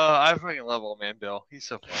 I fucking love old man Bill. He's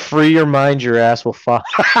so funny. Free your mind, your ass will fall.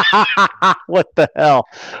 What the hell?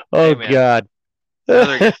 Hey, Oh man, God.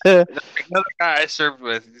 another guy, Yeah. another guy I served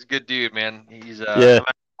with. He's a good dude, man. I'm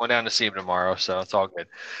going down to see him tomorrow, so it's all good.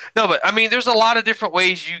 No, but I mean, there's a lot of different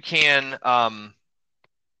ways you can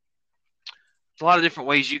a lot of different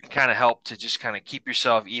ways you can kind of help to just kind of keep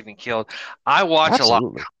yourself even killed. I watch a lot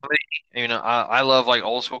Absolutely. of comedy. I love like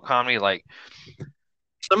old school comedy, like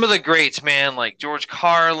some of the greats, man, like George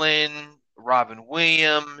Carlin, Robin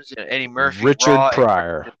Williams, Eddie Murphy, Richard Raw,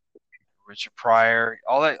 Pryor. Richard Pryor,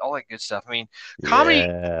 all that good stuff. I mean, comedy.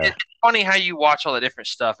 Yeah. It's funny how you watch all the different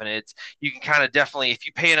stuff, and you can kind of definitely, if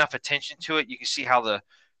you pay enough attention to it, you can see how the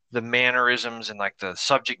mannerisms and like the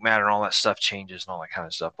subject matter and all that stuff changes and all that kind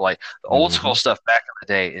of stuff. But, like the old school Hmm. stuff back in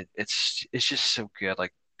the day, it's just so good.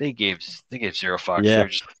 Like they gave zero fucks. Yeah. They're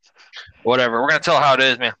just whatever. We're gonna tell how it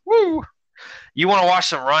is, man. Woo! You want to watch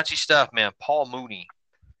some raunchy stuff, man? Paul Mooney.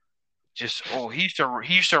 Just he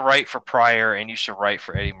used to write for Pryor and used to write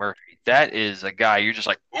for Eddie Murphy. That is a guy you're just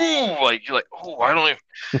like ooh, like you're like oh, I don't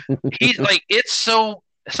even. He's like it's so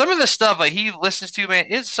some of the stuff like he listens to, man,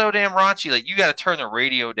 it's so damn raunchy. Like you got to turn the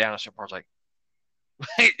radio down. And some parts like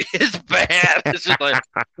it's bad. It's just like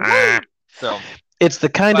woo. So, It's the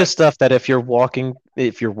kind of but stuff that if you're working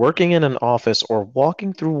in an office or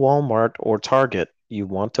walking through Walmart or Target, you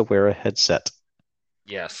want to wear a headset.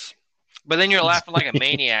 yes, but then you're laughing like a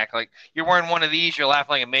maniac. Like you're wearing one of these, you're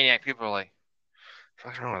laughing like a maniac. People are like,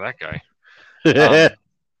 "What's wrong with that guy?"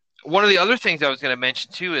 One of the other things I was going to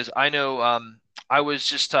mention too is I know I was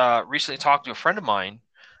just recently talking to a friend of mine.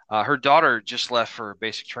 Her daughter just left for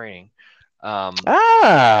basic training. Um,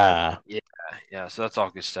 Ah, yeah, yeah, so that's all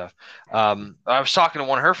good stuff. I was talking to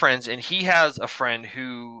one of her friends, and he has a friend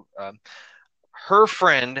who, her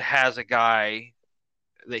friend has a guy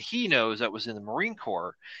that he knows that was in the Marine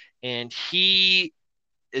Corps, and he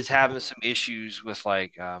is having some issues with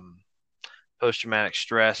like post traumatic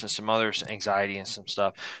stress and some other anxiety and some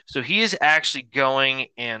stuff. So he is actually going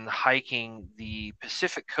and hiking the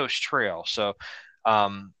Pacific Coast Trail. So,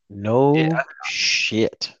 it, no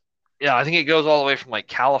shit. yeah, I think it goes all the way from like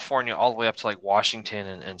California all the way up to like Washington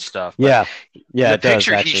and stuff. But Yeah, yeah, the it does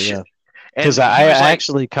picture he actually. sh- Yeah, because and he I was like,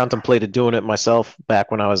 actually contemplated doing it myself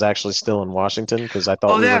back when I was actually still in Washington because I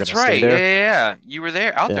thought "Oh, we were that's gonna stay right. Yeah, there. yeah, yeah. You were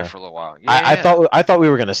there out there Yeah, for a little while. Yeah, I yeah. thought we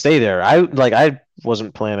were gonna stay there. I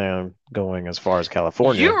wasn't planning on going as far as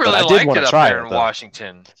California, You but really I did liked want it to up try there it in though.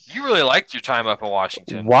 Washington. You really liked your time up in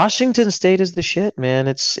Washington. Washington State is the shit, man.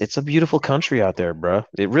 It's a beautiful country out there, bro.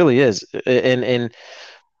 It really is. And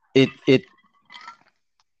it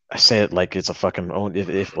I say it like it's a fucking own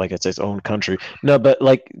if like it's its own country. No, but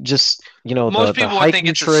like just Most the people would think hiking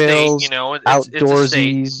it's a state. trails, It's a state.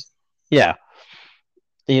 outdoorsies. Yeah,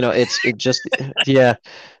 it just yeah,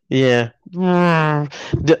 yeah.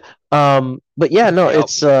 But yeah, no, Yep.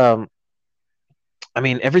 it's I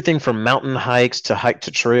mean everything from mountain hikes to hike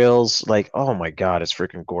to trails. Like, oh my God, it's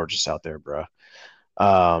freaking gorgeous out there, bro.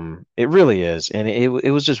 It really is, and it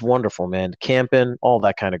was just wonderful, man. Camping, all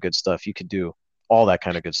that kind of good stuff. You could do all that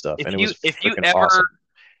kind of good stuff, and If it you was if you freaking ever awesome.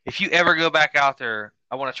 if you ever go back out there,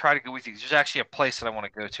 I want to try to go with you. There's actually a place that I want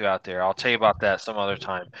to go to out there. I'll tell you about that some other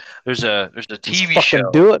time. There's a Let's TV fucking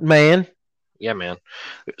show. do it, man. Yeah, man.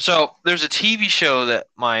 So there's a TV show that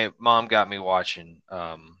my mom got me watching.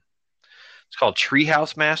 It's called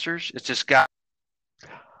Treehouse Masters. It's this guy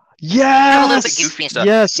kind of a little bit Yes, goofy and stuff.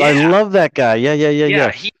 yes, I Yeah, love that guy. Yeah, yeah, yeah,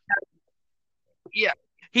 yeah. yeah, Yeah,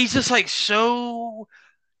 he's just like so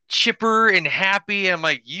chipper and happy. I'm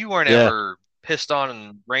like, you weren't yeah. ever pissed on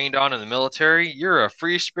and rained on in the military. You're a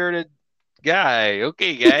free spirited guy.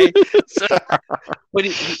 Okay, guy. So, but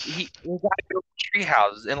he got to build tree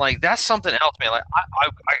houses, and like that's something else, man. Like I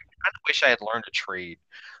kind of wish I had learned a trade.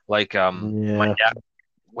 Like my Yeah. dad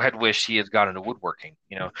had wished he had got into woodworking,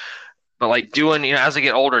 But like doing, as I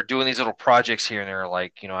get older, doing these little projects here and there,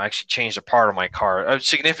 like, I actually changed a part of my car, a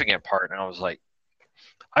significant part, and I was like,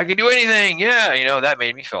 I can do anything. Yeah, that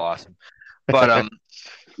made me feel awesome. But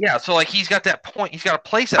yeah. So like he's got that point. He's got a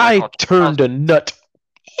place out there I called Treehouse. turned a nut.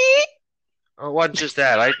 It wasn't just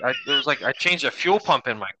that. It was like I changed a fuel pump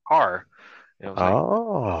in my car. It was like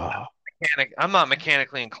Oh. I'm not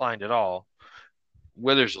mechanically inclined at all.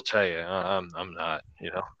 Withers will tell you I'm not.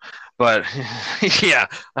 But yeah,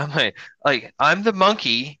 I'm like I'm the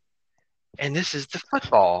monkey, and this is the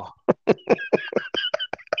football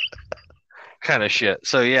kind of shit.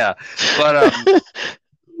 So yeah, but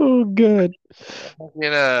Oh, good. you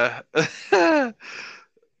know,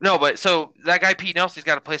 no, but so that guy Pete Nelson's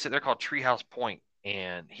got a place out there called Treehouse Point,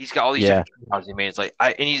 and he's got all these Yeah, different tree houses he made. It's like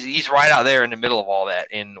and he's right out there in the middle of all that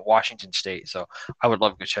in Washington State. So I would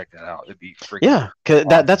love to go check that out. It'd be freaking yeah. 'Cause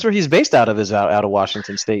awesome. that's where he's based out of, is out of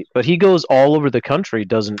Washington State. But he goes all over the country,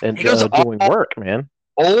 doesn't and He goes doing all work, man.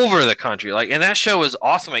 over the country, like, and that show is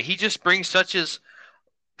awesome. Like, he just brings such his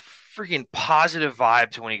freaking positive vibe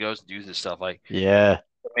to when he goes to do this stuff. Like, Yeah.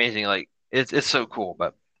 amazing. Like, it's so cool.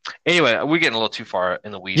 But anyway, we're getting a little too far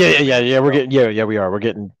in the weeds Yeah, there, yeah, yeah, man. yeah. We're getting yeah, we are. We're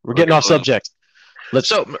We're getting off going. subject. Let's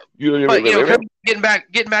So, but getting back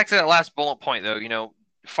to that last bullet point, though,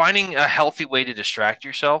 finding a healthy way to distract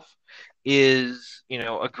yourself is,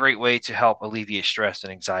 a great way to help alleviate stress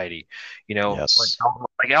and anxiety. Like Yes.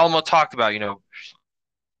 Alamo talked about,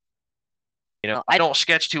 I don't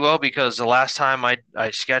sketch too well because the last time I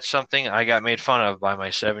sketched something, I got made fun of by my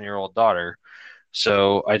 7-year-old daughter.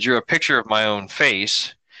 So I drew a picture of my own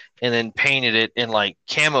face and then painted it in like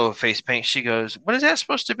camo face paint. She goes, "What is that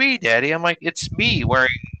supposed to be, Daddy?" I'm like, "It's me wearing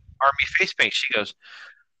army face paint." She goes,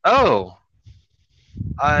 "Oh,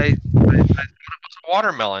 I thought it was a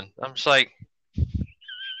watermelon." I'm just like,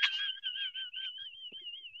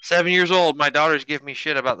 7 years old. My daughter's giving me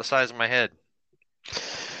shit about the size of my head.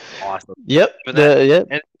 Awesome. Yep. For that, Yep.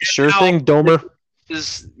 and Sure now thing, Domer.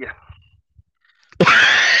 is yeah.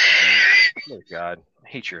 Oh God, I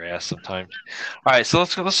hate your ass sometimes. All right, so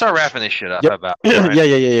let's start wrapping this shit up. Yep. How about Yeah, yeah,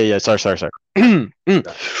 yeah, yeah, yeah. Sorry. So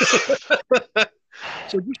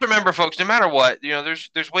just remember, folks, no matter what,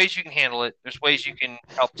 there's ways you can handle it. There's ways you can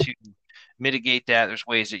help to mitigate that. There's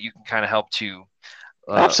ways that you can kind of help to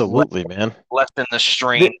Absolutely, man. lessen the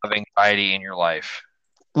strain of anxiety in your life.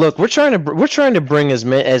 Look, we're trying to bring we're trying to bring as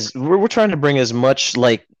much,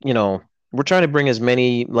 like, we're trying to bring as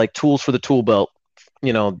many like tools for the tool belt,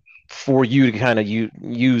 for you to kind of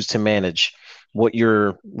use to manage what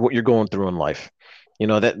you're going through in life.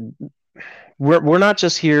 That we're not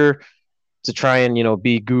just here to try and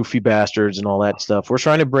be goofy bastards and all that stuff. We're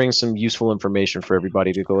trying to bring some useful information for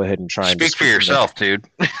everybody to go ahead and try and Speak for yourself, dude.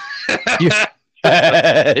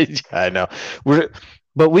 I know. We're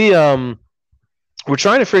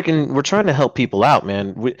trying to help people out,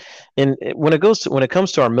 man. And when it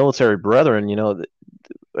comes to our military brethren,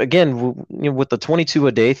 again, with the 22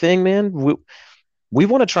 a day thing, man, we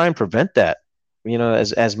want to try and prevent that,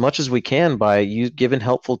 as much as we can by you giving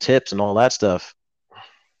helpful tips and all that stuff.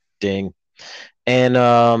 Ding.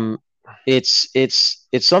 And it's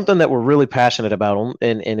something that we're really passionate about,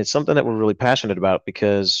 and it's something that we're really passionate about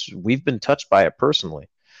because we've been touched by it personally.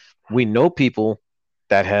 We know people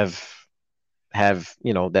that have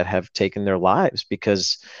taken their lives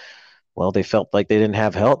because, well, they felt like they didn't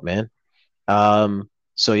have help, man.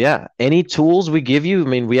 So yeah, any tools we give you, I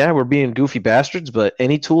mean, we're being goofy bastards, but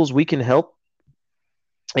any tools we can help,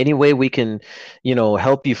 any way we can,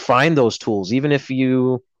 help you find those tools, even if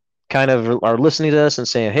you kind of are listening to us and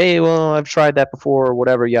saying, "Hey, well, I've tried that before," or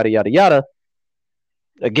whatever, yada yada yada.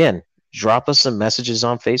 Again, drop us some messages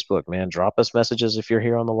on Facebook, man. Drop us messages if you're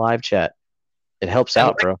here on the live chat. It helps And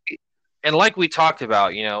out, bro. like we talked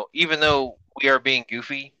about, even though we are being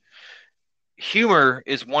goofy, humor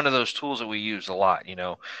is one of those tools that we use a lot. When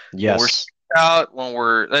we're Yes. out, when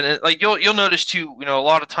we're like you'll notice too. A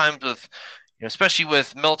lot of times with especially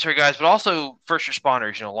with military guys, but also first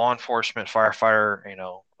responders. Law enforcement, firefighter,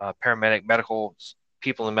 paramedic, medical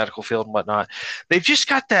people in the medical field and whatnot. They've just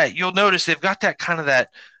got that. You'll notice they've got that kind of that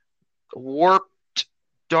warped,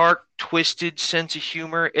 dark, twisted sense of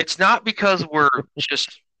humor. It's not because we're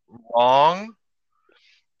just wrong.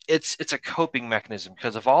 It's a coping mechanism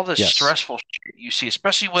because of all the Yes. stressful shit you see,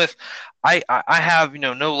 especially with I have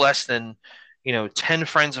no less than 10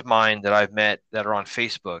 friends of mine that I've met that are on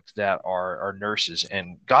Facebook that are nurses,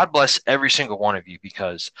 and God bless every single one of you,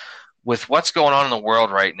 because with what's going on in the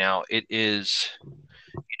world right now, it is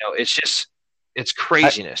it's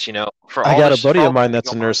craziness. For I all got a this buddy for all of mine this that's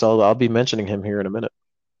a going on. nurse. I'll be mentioning him here in a minute.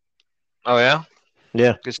 Oh yeah,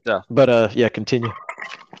 Yeah. good stuff. But yeah, continue.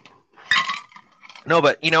 No,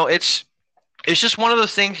 but it's just one of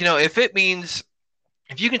those things. If it means,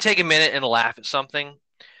 if you can take a minute and laugh at something,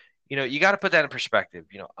 you got to put that in perspective.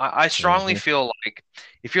 I strongly feel like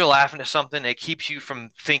if you're laughing at something, it keeps you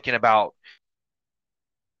from thinking about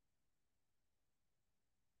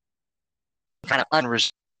kind of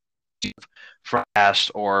unresolved from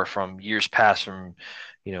past or from years past, from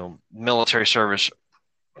military service,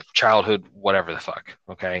 childhood, whatever the fuck.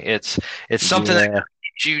 Okay, it's something that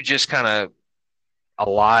keeps you just kind of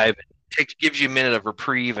alive. Gives you a minute of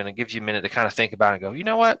reprieve, and it gives you a minute to kind of think about it and go, you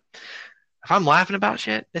know what? If I'm laughing about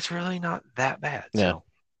shit, it's really not that bad. Yeah. So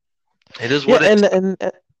it is what it is.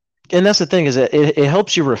 And that's the thing, is that it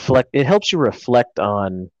helps you reflect. It helps you reflect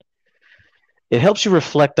on. It helps you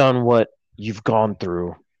reflect on what you've gone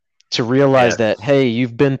through, to realize that, hey,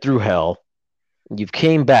 you've been through hell, you've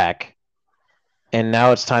came back, and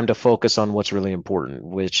now it's time to focus on what's really important,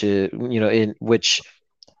 which is, in which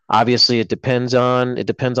obviously it depends on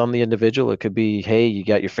the individual. It could be, hey, you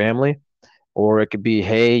got your family, or it could be,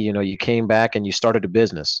 hey, you came back and you started a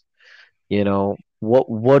business.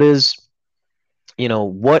 What is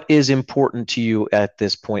important to you at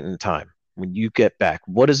this point in time when you get back?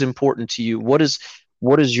 What is important to you? What is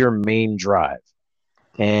your main drive?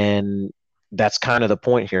 And that's kind of the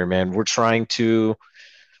point here, man. We're trying to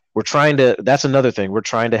that's another thing. We're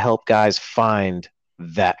trying to help guys find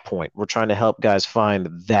that point. We're trying to help guys find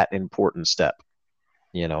that important step,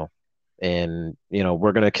 and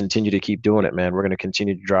we're going to continue to keep doing it, man. We're going to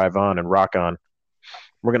continue to drive on and rock on.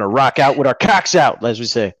 We're going to rock out with our cocks out, as we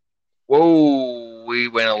say. Whoa, we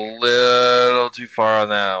went a little too far on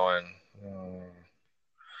that one.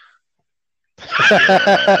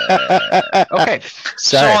 Okay.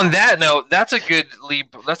 So on that note, that's a good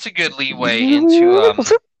leeway into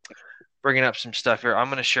bringing up some stuff here. I'm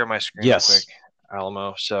going to share my screen real quick,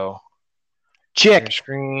 Alamo. So check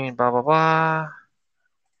screen, blah blah blah.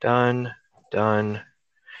 Done,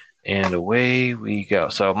 and away we go.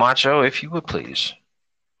 So Macho, if you would please.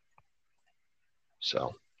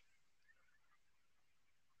 So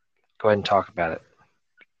go ahead and talk about it.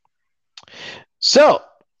 So,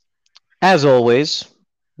 as always,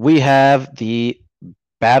 we have the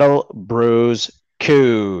Battle Bros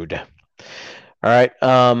Code. All right.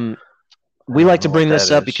 We like to bring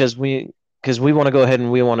this up because we want to go ahead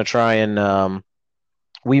and we want to try and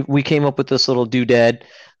we came up with this little doodad,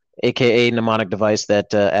 aka mnemonic device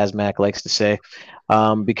that as Mac likes to say,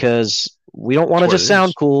 because we don't want to just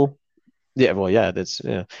sound cool. Yeah, well, yeah,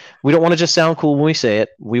 we don't want to just sound cool when we say it.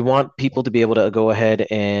 We want people to be able to go ahead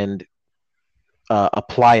and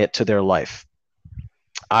apply it to their life.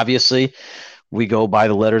 Obviously, we go by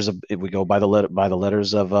the letters of in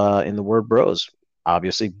the word bros.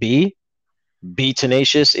 Obviously, be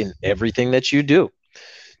tenacious in everything that you do.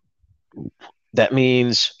 That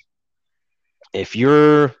means if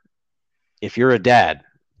you're a dad,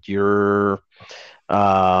 you're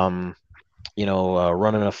running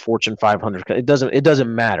a Fortune 500. It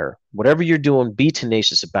doesn't matter. Whatever you're doing, be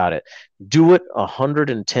tenacious about it. Do it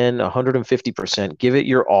 110, 150%. Give it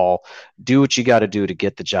your all. Do what you got to do to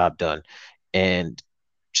get the job done, and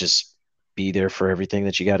just be there for everything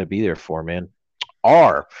that you got to be there for, man.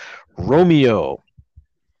 R, Romeo.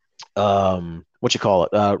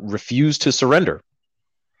 Refuse to surrender.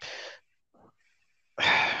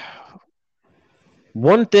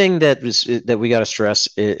 One thing that we got to stress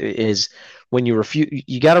is when you refuse,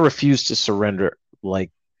 you got to refuse to surrender.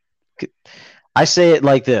 Like, I say it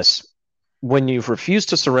like this: when you refuse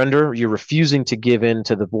to surrender, you're refusing to give in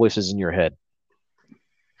to the voices in your head.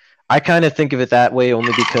 I kind of think of it that way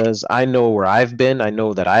only because I know where I've been. I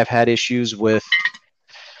know that I've had issues with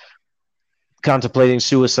contemplating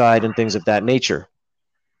suicide and things of that nature.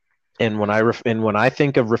 And when I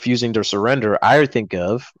think of refusing to surrender, I think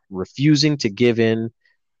of refusing to give in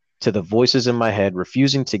to the voices in my head,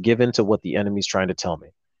 refusing to give in to what the enemy's trying to tell me.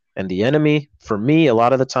 And the enemy, for me, a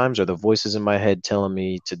lot of the times are the voices in my head telling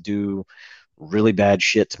me to do really bad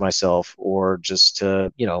shit to myself, or just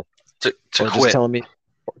to, to or quit. just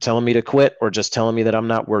telling me to quit, or just telling me that I'm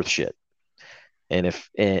not worth shit. And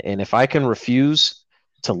if I can refuse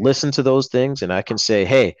to listen to those things, and I can say,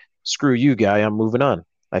 hey, screw you, guy, I'm moving on,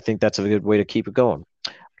 I think that's a good way to keep it going.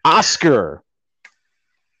 Oscar,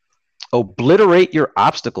 obliterate your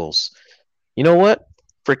obstacles. You know what?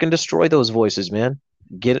 Freaking destroy those voices, man.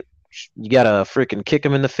 You gotta freaking kick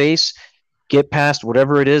them in the face. Get past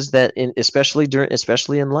whatever it is especially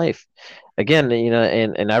in life. Again,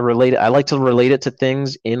 and I like to relate it to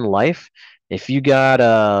things in life. If you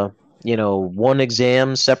got one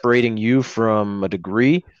exam separating you from a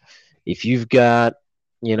degree, if you've got,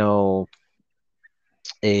 you know,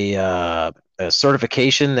 a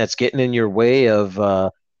certification that's getting in your way of,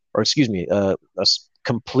 or excuse me,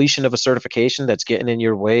 completion of a certification that's getting in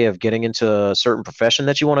your way of getting into a certain profession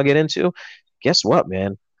that you want to get into, guess what,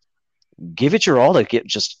 man? Give it your all to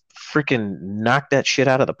just freaking knock that shit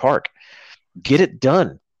out of the park. Get it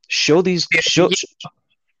done.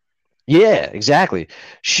 Yeah, exactly.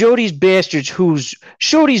 Show these bastards whose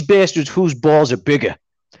balls are bigger.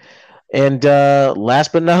 And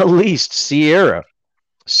last but not least, Sierra,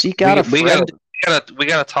 seek out a friend. We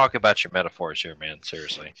gotta talk about your metaphors here, man.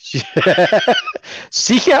 Seriously.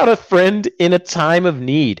 Seek out a friend in a time of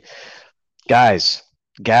need. Guys,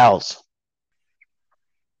 gals,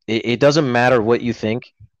 it doesn't matter what you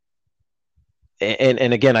think.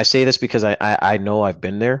 And again, I say this because I know I've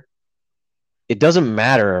been there. It doesn't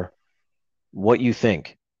matter what you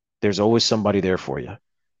think. There's always somebody there for you.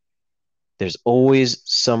 There's always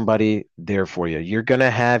somebody there for you. You're going to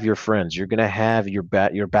have your friends. You're going to have your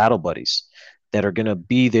battle buddies that are going to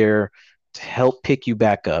be there to help pick you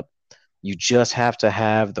back up. You just have to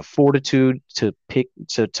have the fortitude to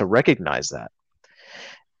recognize that.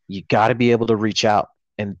 You got to be able to reach out.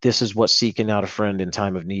 And this is what seeking out a friend in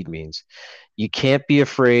time of need means. You can't be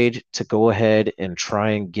afraid to go ahead and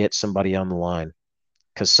try and get somebody on the line.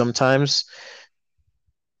 Because sometimes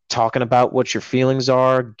talking about what your feelings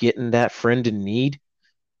are, getting that friend in need,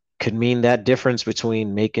 could mean that difference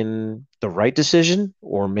between making the right decision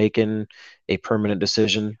or making a permanent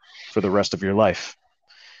decision for the rest of your life.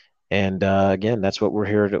 And again, that's what we're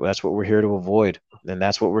here to avoid, and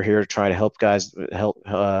that's what we're here to try to help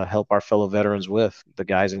our fellow veterans with, the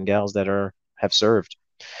guys and gals that have served.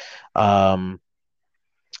 And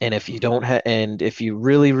if you don't and if you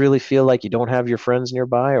really, really feel like you don't have your friends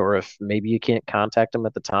nearby, or if maybe you can't contact them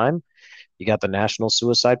at the time, you got the National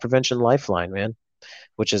Suicide Prevention Lifeline, man,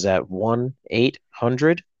 which is at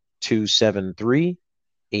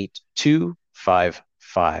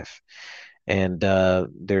 1-800-273-8255. And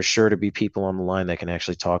there's sure to be people on the line that can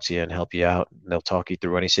actually talk to you and help you out. They'll talk you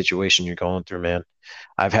through any situation you're going through, man.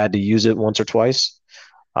 I've had to use it once or twice,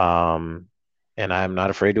 and I'm not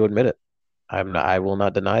afraid to admit it. I will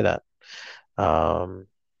not deny that.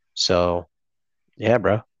 So, yeah,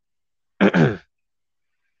 bro. All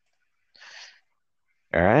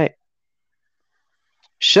right.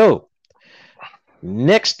 So,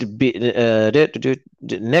 next biggie,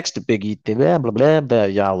 blah, blah, blah, blah.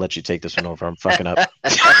 Yeah, I'll let you take this one over. I'm fucking up.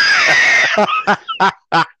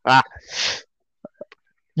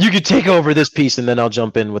 You could take over this piece, and then I'll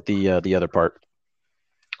jump in with the other part.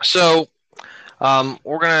 So,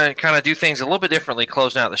 we're gonna kind of do things a little bit differently,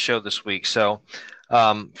 closing out the show this week. So,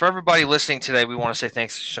 for everybody listening today, we want to say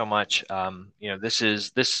thanks so much.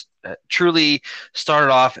 This truly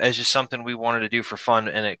started off as just something we wanted to do for fun,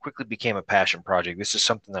 and it quickly became a passion project. This is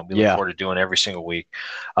something that we look forward to doing every single week.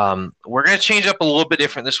 We're going to change up a little bit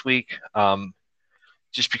different this week,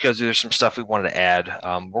 just because there's some stuff we wanted to add.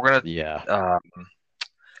 We're going to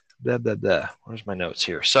blah, blah, blah. Where's my notes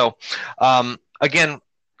here? So, again,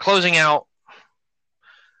 closing out,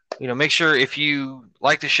 make sure if you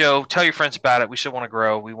like the show, tell your friends about it. We still want to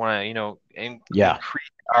grow. We want to,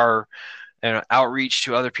 increase our outreach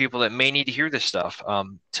to other people that may need to hear this stuff.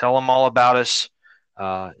 Tell them all about us.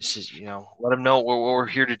 Let them know what we're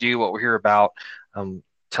here to do, what we're here about.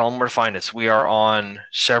 Tell them where to find us. We are on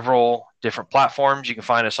several different platforms. You can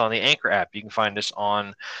find us on the Anchor app. You can find us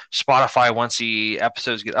on Spotify. Once the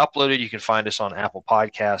episodes get uploaded, you can find us on Apple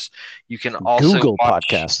Podcasts. You can also Google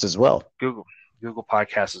Podcasts as well. Google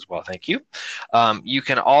Podcasts as well. Thank you. You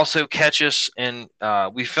can also catch us, and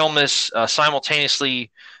we film this simultaneously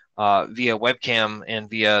via webcam and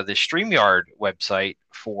via the StreamYard website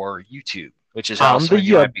for YouTube, which is how on the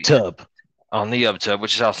YubTub. On the YubTub,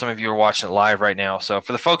 which is how some of you are watching it live right now. So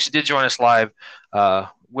for the folks who did join us live,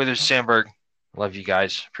 Withers Sandberg, Love you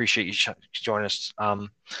guys. Appreciate you joining us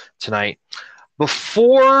tonight.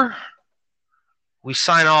 Before we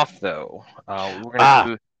sign off, though, we're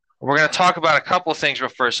gonna talk about a couple of things real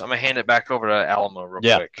first. I'm gonna hand it back over to Alamo real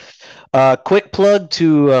Yeah. quick. Quick plug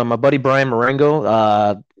to my buddy Brian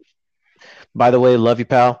Marengo. By the way, love you,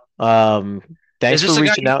 pal. Thanks Is for this the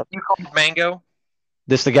guy reaching out. you called Mango?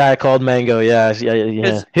 This the guy I called Mango. Yeah, yeah, yeah.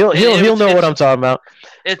 It's He'll know what I'm talking about.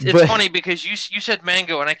 it's But funny because you said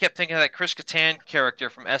Mango and I kept thinking of that Chris Kattan character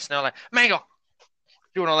from SNL, like Mango,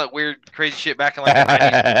 doing all that weird crazy shit back in like the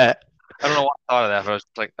 90s. I don't know why I thought of that, but I was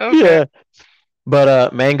like, okay. yeah.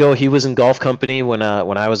 But Mango, he was in Golf Company when I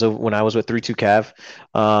was with 32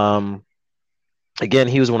 Cav. Again,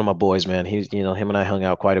 he was one of my boys, man. He's him and I hung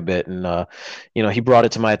out quite a bit, and he brought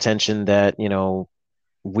it to my attention that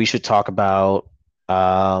we should talk about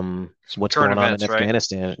what's Current going on in events, right?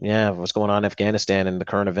 Afghanistan. Yeah, what's going on in Afghanistan and the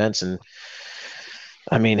current events. And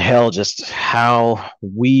I mean, hell, just how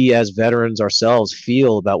we as veterans ourselves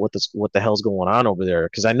feel about what the hell's going on over there.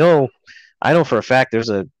 Because I know for a fact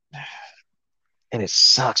and it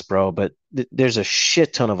sucks, bro, but there's a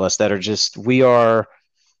shit ton of us that are we are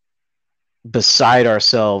beside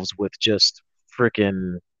ourselves with just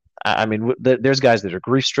freaking. I mean, there's guys that are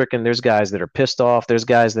grief stricken. There's guys that are pissed off. There's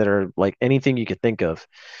guys that are like anything you could think of,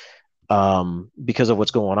 because of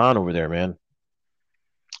what's going on over there, man.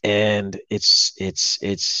 And it's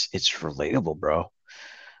relatable, bro.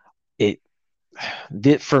 It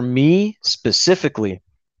did for me specifically.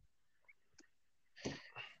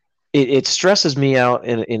 It stresses me out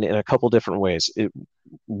in a couple different ways.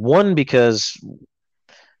 One, because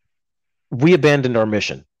we abandoned our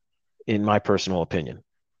mission, in my personal opinion.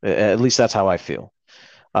 At least that's how I feel.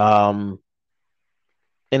 Um,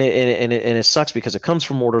 and it sucks because it comes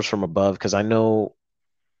from orders from above. Because I know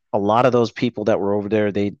a lot of those people that were over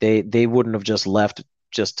there, they wouldn't have just left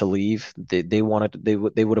just to leave. They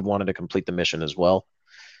would have wanted to complete the mission as well.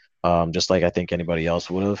 Just like I think anybody else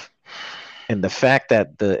would have. And the fact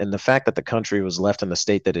that the country was left in the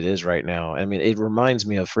state that it is right now, I mean, it reminds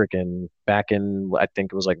me of freaking back in, I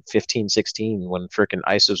think it was like 15, 16, when freaking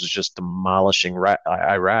ISIS was just demolishing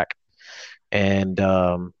Iraq. And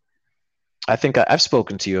I think I've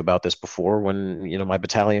spoken to you about this before when, my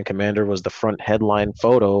battalion commander was the front headline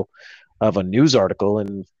photo of a news article.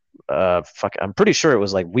 And I'm pretty sure it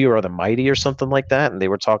was like We Are the Mighty or something like that. And they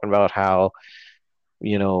were talking about how,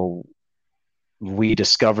 you know, we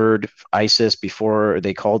discovered ISIS before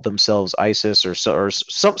they called themselves ISIS, or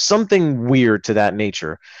something weird to that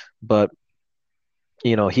nature. But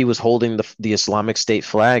he was holding the Islamic State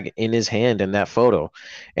flag in his hand in that photo,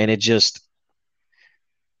 and it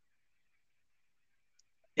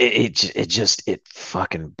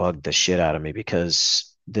fucking bugged the shit out of me,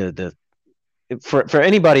 because for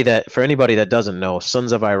anybody that doesn't know,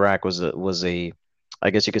 Sons of Iraq was a, I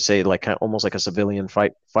guess you could say, like almost like a civilian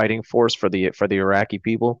fighting force for the Iraqi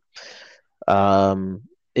people.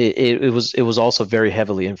 It was also very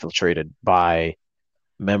heavily infiltrated by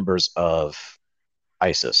members of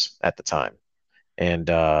ISIS at the time, and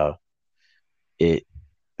it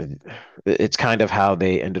it's kind of how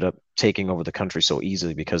they ended up taking over the country so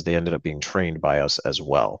easily, because they ended up being trained by us as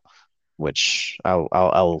well. Which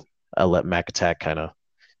I'll let Mac Attack kind of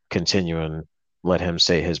continue and let him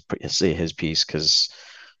say his piece, because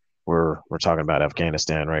we're talking about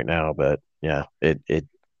Afghanistan right now. But yeah, it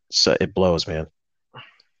blows, man.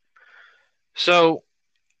 So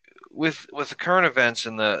with the current events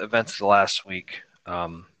and the events of the last week, a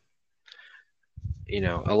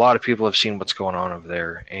lot of people have seen what's going on over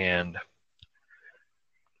there, and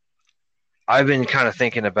I've been kind of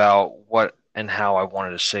thinking about what and how I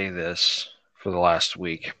wanted to say this for the last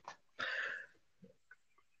week.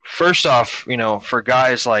 First off, for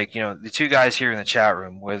guys like, the two guys here in the chat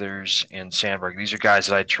room, Withers and Sandberg, these are guys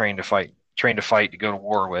that I trained to fight, to go to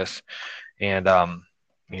war with. And,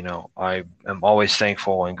 I am always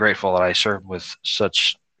thankful and grateful that I served with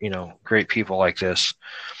such, great people like this.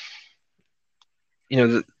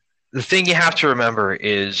 The thing you have to remember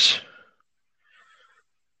is,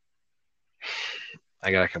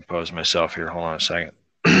 I got to compose myself here. Hold on a second.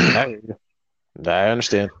 I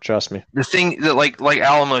understand. Trust me. The thing that, like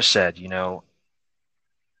Alamo said, to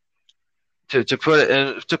put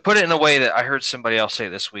it in a way that I heard somebody else say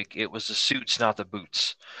this week, it was the suits, not the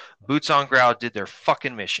boots. Boots on ground did their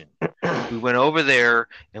fucking mission. We went over there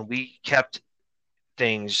and we kept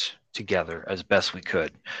things together as best we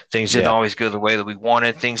could. Things didn't always go the way that we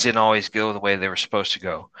wanted. Things didn't always go the way they were supposed to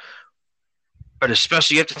go. But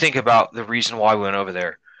especially, you have to think about the reason why we went over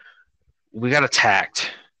there. We got attacked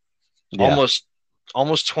almost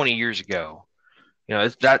 20 years ago.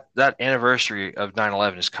 that anniversary of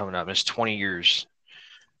 9/11 is coming up. It's 20 years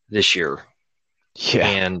this year. Yeah.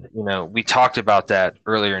 And, we talked about that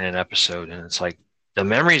earlier in an episode, and it's like the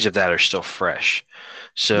memories of that are still fresh.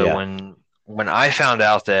 So Yeah. when I found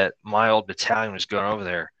out that my old battalion was going over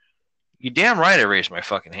there, you damn right I raised my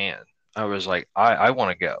fucking hand. I was like, I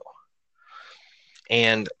want to go.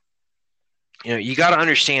 And, you got to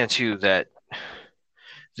understand too that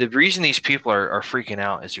the reason these people are freaking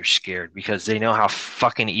out is they're scared because they know how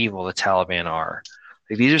fucking evil the Taliban are.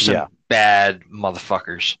 Like, these are Yeah. some bad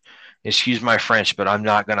motherfuckers. Excuse my French, but I'm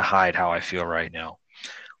not going to hide how I feel right now.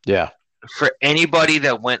 Yeah. For anybody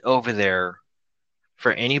that went over there,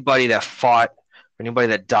 for anybody that fought, for anybody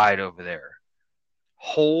that died over there,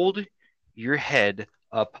 hold your head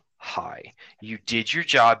up high. You did your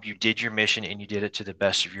job, you did your mission, and you did it to the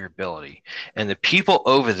best of your ability. And the people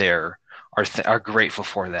over there are grateful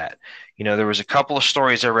for that. There was a couple of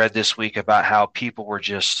stories I read this week about how people were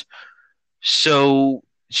just so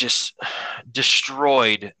just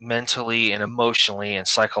destroyed mentally and emotionally and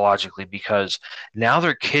psychologically because now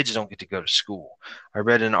their kids don't get to go to school. I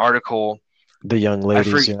read an article. The young I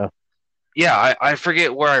ladies, for, yeah. yeah, I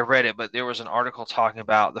forget where I read it, but there was an article talking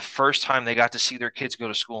about the first time they got to see their kids go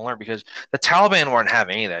to school and learn because the Taliban weren't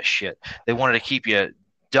having any of that shit. They wanted to keep you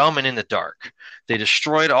dumb and in the dark. They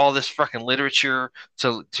destroyed all this fucking literature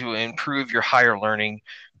to improve your higher learning.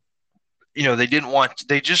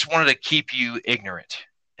 They just wanted to keep you ignorant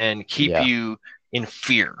and keep Yeah. you in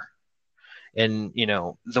fear. And,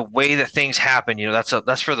 the way that things happen,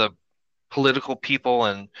 that's for the political people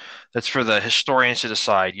and that's for the historians to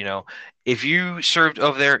decide. If you served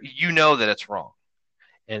over there, you know that it's wrong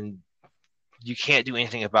and you can't do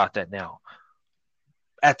anything about that now.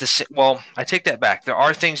 I take that back. There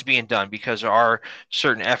are things being done because there are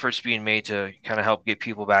certain efforts being made to kind of help get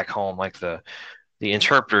people back home, like the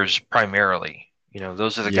interpreters primarily.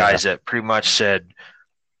 Those are the Yeah. guys that pretty much said,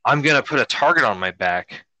 I'm going to put a target on my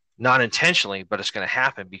back, not intentionally, but it's going to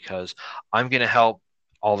happen because I'm going to help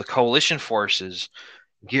all the coalition forces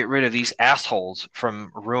get rid of these assholes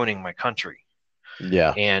from ruining my country.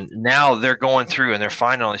 Yeah. And now they're going through and they're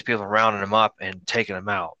finding all these people, rounding them up and taking them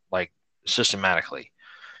out like systematically.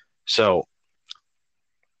 So,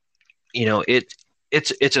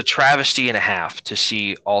 it's a travesty and a half to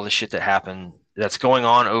see all the shit that's going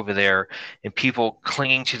on over there and people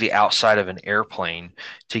clinging to the outside of an airplane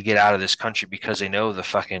to get out of this country because they know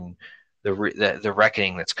the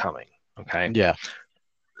reckoning that's coming. Okay. Yeah.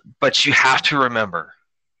 But you have to remember,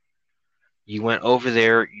 you went over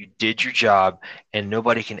there, you did your job, and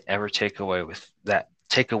nobody can ever take away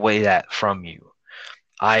that from you.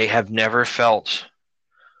 I have never felt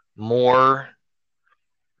more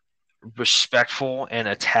respectful and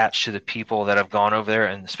attached to the people that have gone over there,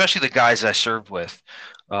 and especially the guys that I served with.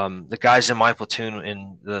 The guys in my platoon,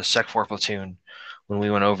 in the Sec 4 platoon, when we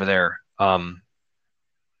went over there. I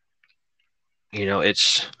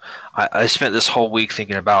spent this whole week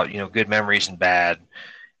thinking about, good memories and bad.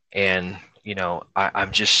 And,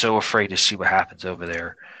 I'm just so afraid to see what happens over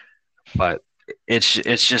there. But it's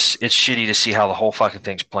shitty to see how the whole fucking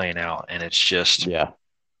thing's playing out. And it's just, Yeah.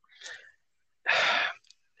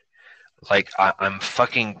 like, I'm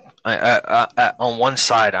fucking on one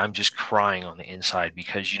side, I'm just crying on the inside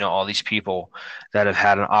because, all these people that have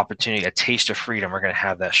had an opportunity, a taste of freedom, are going to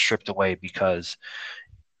have that stripped away because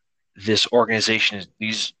this organization,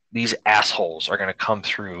 these assholes are going to come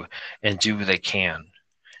through and do what they can.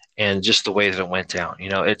 And just the way that it went down,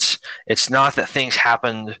 it's not that things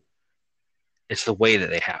happened, it's the way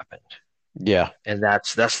that they happened. Yeah. And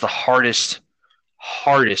that's the hardest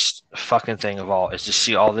fucking thing of all, is to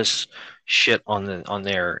see all this shit on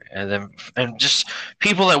there, and just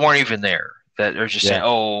people that weren't even there that are just saying,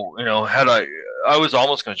 oh, I was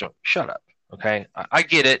almost going to join. Shut up. Okay. I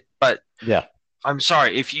get it, but Yeah. I'm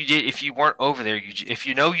sorry if you weren't over there. If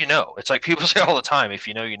you know, you know. It's like people say all the time, if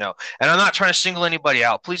you know, you know. And I'm not trying to single anybody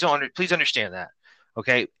out. Please understand that.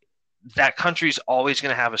 Okay, that country's always going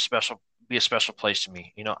to have be a special place to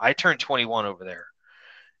me. I turned 21 over there,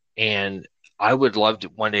 and I would love to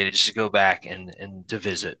one day to just go back and to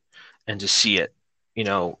visit and to see it.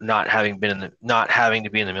 Not having to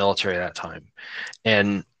be in the military at that time,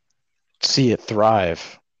 and see it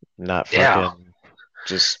thrive, not fucking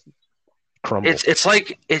just crumble. It's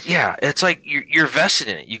like you're vested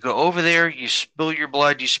in it. You go over there, you spill your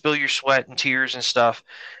blood, you spill your sweat and tears and stuff,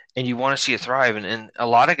 and you want to see it thrive. And a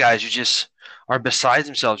lot of guys, you just are beside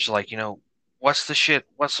themselves, just like, what's the shit?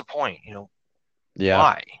 What's the point? Yeah.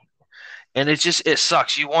 Why? And it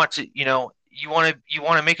sucks. You want to, you want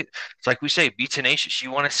to make it. It's like we say, be tenacious.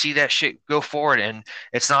 You want to see that shit go forward, and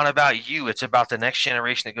it's not about you. It's about the next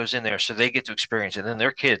generation that goes in there, so they get to experience it, and then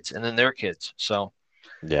their kids, and then their kids. So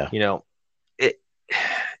Yeah. you know, it,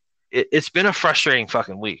 it's been a frustrating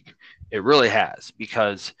fucking week. It really has,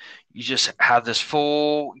 because you just have this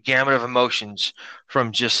full gamut of emotions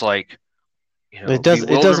from just like, It does.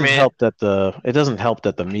 bewilderment. It doesn't help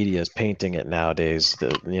that the media is painting it nowadays.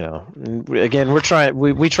 Again, we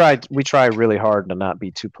try really hard to not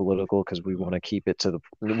be too political because we want to keep it to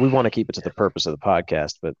the purpose of the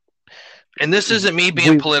podcast. But And this isn't me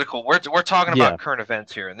being we, political. We're talking yeah, about current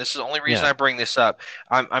events here, and this is the only reason yeah, I bring this up.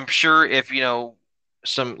 I'm sure if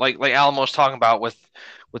some like Alamo's talking about with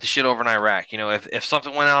the shit over in Iraq. If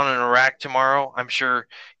something went on in Iraq tomorrow, I'm sure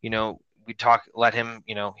we'd let him.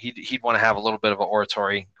 He'd want to have a little bit of an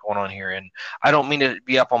oratory going on here. And I don't mean to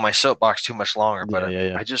be up on my soapbox too much longer, yeah, but yeah,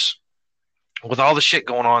 yeah. I just, with all the shit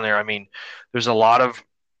going on there, I mean, there's a lot of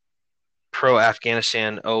pro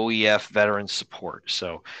Afghanistan OEF veteran support.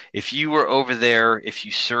 So if you were over there, if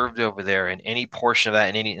you served over there in any portion of that,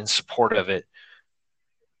 and any in support of it,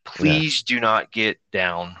 Yeah. please do not get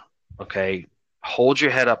down. Okay. Hold your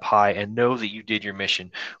head up high and know that you did your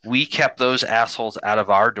mission. We kept those assholes out of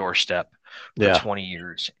our doorstep for Yeah. 20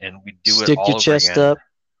 years, and we do it Stick all your over chest again. up.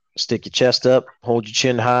 Stick your chest up. Hold your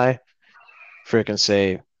chin high. Freaking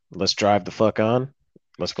say, let's drive the fuck on.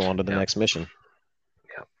 Let's go on to the next mission.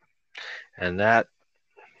 Yeah. And that's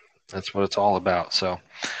what it's all about. So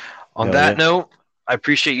on Hell that yeah. note, I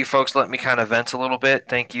appreciate you folks letting me kind of vent a little bit.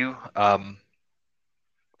 Thank you.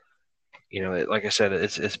 Like I said,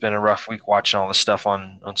 it's been a rough week watching all this stuff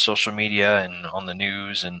on social media and on the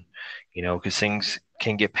news, and because things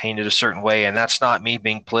can get painted a certain way, and that's not me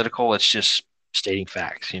being political. It's just stating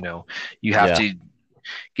facts. You have Yeah. to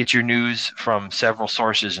get your news from several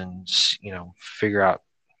sources, and figure out,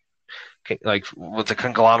 like, with the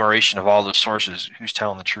conglomeration of all those sources, who's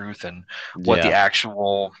telling the truth and what the Yeah.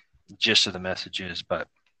 actual gist of the message is. But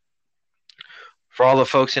for all the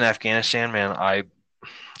folks in Afghanistan, man,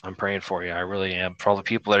 I'm praying for you. I really am. For all the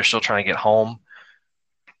people that are still trying to get home,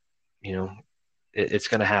 it's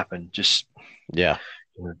going to happen. Just Yeah.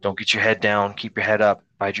 don't get your head down. Keep your head up.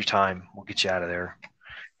 Bide your time. We'll get you out of there.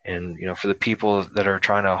 And for the people that are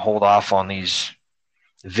trying to hold off on these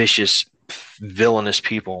vicious, villainous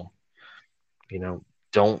people,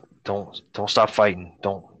 don't stop fighting.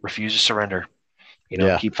 Don't refuse to surrender.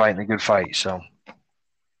 Yeah. Keep fighting the good fight. So,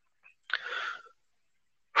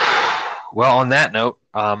 well, on that note,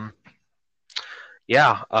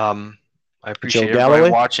 yeah, I appreciate Joe everybody Galloway?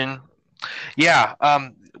 watching. Yeah,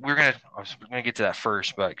 we're gonna get to that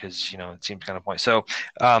first, but because it seems kind of point. So,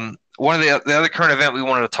 one of the other current event we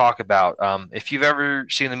wanted to talk about. If you've ever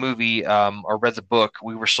seen the movie or read the book,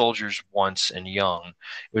 We Were Soldiers Once and Young,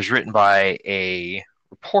 it was written by a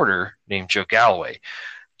reporter named Joe Galloway.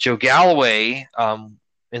 Joe Galloway,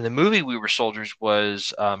 in the movie We Were Soldiers,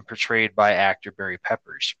 was portrayed by actor Barry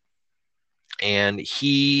Peppers, and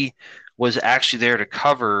he was actually there to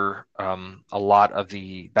cover a lot of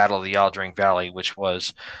the Battle of the Yaldring Valley, which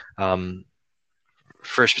was 1st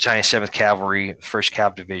Battalion, 7th Cavalry, 1st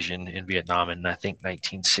Cav Division in Vietnam in, I think,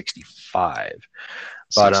 1965.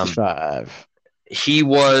 But 65. he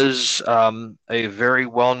was a very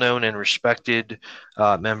well-known and respected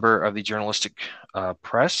member of the journalistic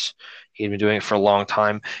press. He had been doing it for a long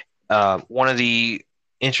time. One of the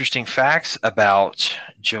interesting facts about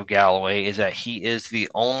Joe Galloway is that he is the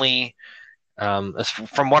only,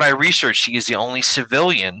 from what I researched, he is the only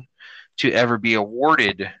civilian to ever be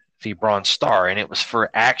awarded the Bronze Star, and it was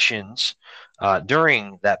for actions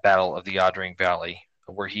during that Battle of the Yaldring Valley,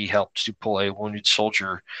 where he helped to pull a wounded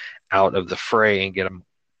soldier out of the fray and get him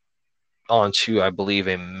onto, I believe,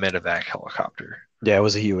 a medevac helicopter. Yeah, it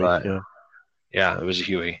was a Huey. But, yeah. Yeah, it was a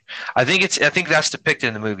Huey. I think that's depicted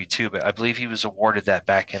in the movie too, but I believe he was awarded that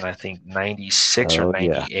back in, I think, 96 or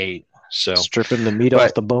 98. Yeah. So stripping the meat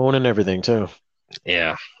off the bone and everything too.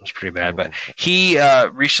 Yeah, it was pretty bad. But he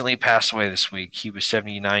recently passed away this week. He was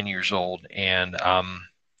 79 years old, and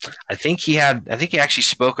I think he actually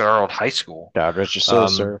spoke at our old high school. God rest your soul,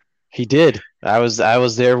 sir. He did. I was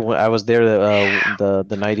there when I was there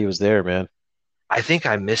the night he was there, man. I think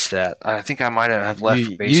I missed that. I think I might have left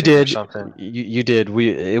for basic or something. You did.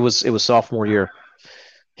 It was sophomore year.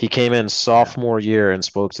 He came in sophomore year and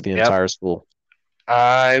spoke to the entire school.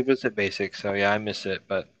 I was at basic, so yeah, I missed it,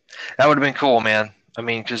 but that would have been cool, man. I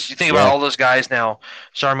mean, because you think about all those guys now: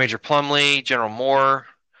 Sergeant Major Plumley, General Moore,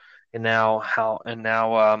 and now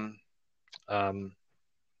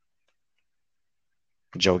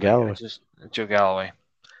Joe Galloway. Joe Galloway.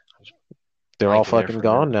 They're all fucking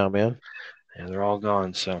gone now, man. Yeah, they're all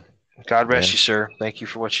gone. So God rest Yeah, you, sir. Thank you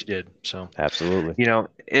for what you did. So, absolutely.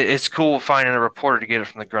 it's cool finding a reporter to get it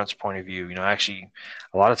from the grunt's point of view. Actually,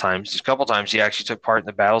 a lot of times, just a couple times, he actually took part in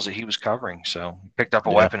the battles that he was covering. So, he picked up a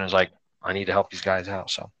Yeah, weapon and was like, I need to help these guys out.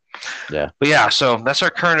 So, yeah. but yeah, so that's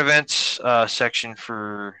our current events section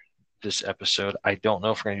for this episode. I don't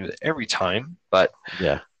know if we're going to do it every time, but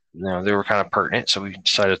Yeah. they were kind of pertinent, so we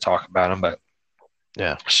decided to talk about them. But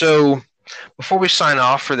Yeah. so before we sign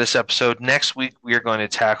off for this episode, next week we are going to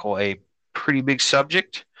tackle a pretty big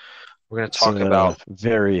subject. We're going to talk Seeming a about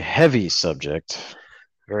very heavy subject.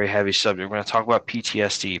 very heavy subject. We're going to talk about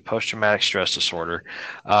PTSD, post-traumatic stress disorder.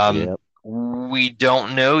 Um, Yep. we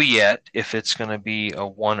don't know yet if it's going to be a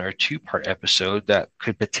 1 or 2 part episode. That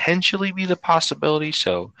could potentially be the possibility.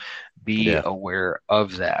 So be Yeah. aware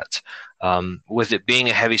of that. With it being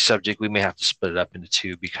a heavy subject, we may have to split it up into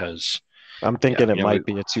 2 because I'm thinking it might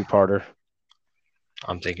be a two-parter.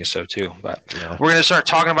 I'm thinking so too. But Yeah. we're going to start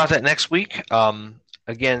talking about that next week.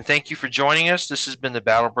 Again, thank you for joining us. This has been the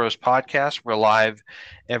Battle Bros podcast. We're live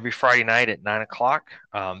every Friday night at 9 o'clock.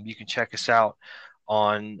 You can check us out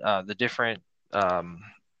on the different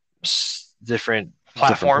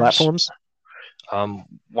platforms.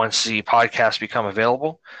 Once the podcasts become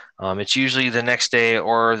available, it's usually the next day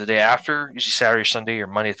or the day after, usually Saturday or Sunday or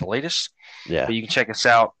Monday at the latest. Yeah. But you can check us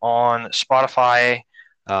out on Spotify,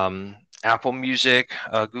 Apple Music,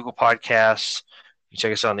 Google Podcasts. You can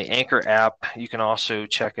check us on the Anchor app. You can also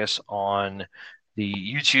check us on the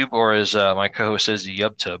YouTube, or as my co-host says, the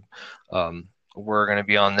YubTub. We're going to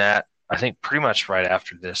be on that, I think, pretty much right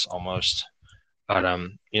after this almost. But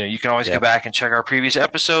you can always go back and check our previous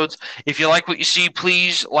episodes. If you like what you see,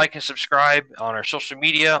 please like and subscribe on our social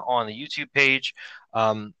media, on the YouTube page.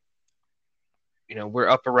 We're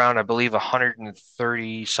up around, I believe,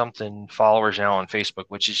 130 something followers now on Facebook,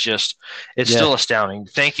 which is still astounding.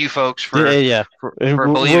 Thank you, folks, for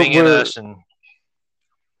believing in us. And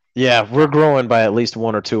we're growing by at least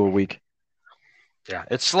 1 or 2 a week. Yeah,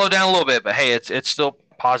 it's slowed down a little bit, but hey, it's still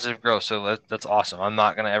positive growth, so that's awesome. I'm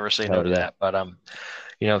not going to ever say no to that. But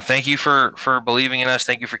thank you for believing in us.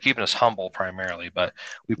 Thank you for keeping us humble primarily, but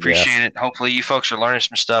we appreciate it. Hopefully you folks are learning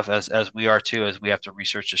some stuff as we are too, as we have to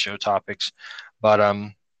research the show topics. But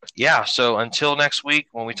so until next week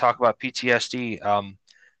when we talk about PTSD,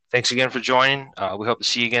 thanks again for joining. We hope to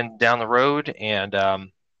see you again down the road, and go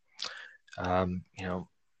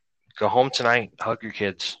home tonight, hug your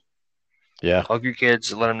kids. Yeah. Hug your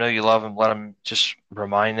kids, let them know you love them, let them, just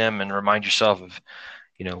remind them and remind yourself of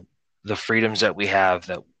the freedoms that we have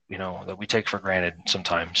that we take for granted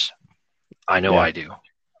sometimes. I know I do,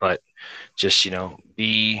 but just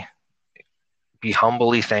be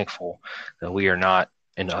humbly thankful that we are not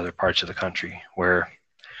in other parts of the country where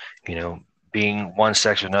being one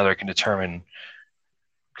sex or another can determine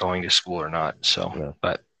going to school or not. So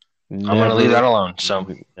but I'm going to leave that alone. So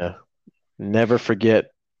never forget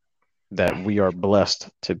that we are blessed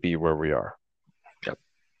to be where we are. Yep.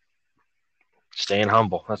 Staying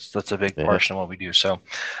humble. That's a big portion of what we do. So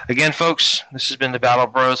again, folks, this has been the Battle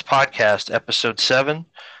Bros podcast, episode 7,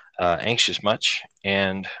 Anxious Much.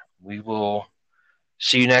 And we will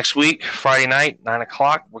see you next week, Friday night, 9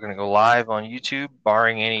 o'clock. We're going to go live on YouTube,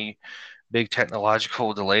 barring any big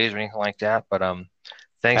technological delays or anything like that. But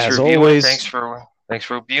thanks for viewing. Thanks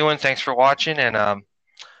for viewing. Thanks for watching. And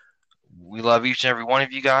we love each and every one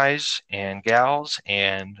of you guys and gals,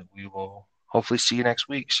 and we will hopefully see you next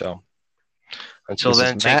week. So until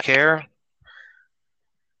then, take care.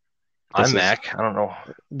 I'm Mac. I don't know.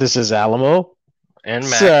 This is Alamo. And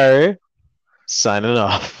Mac. Sorry. Signing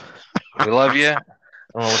off. We love you. I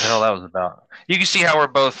don't know what the hell that was about. You can see how we're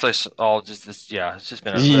both all just this. Yeah, it's just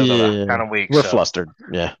been a kind of week. We're flustered.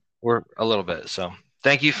 Yeah. We're a little bit. So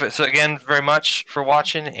thank you again very much for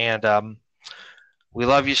watching, and we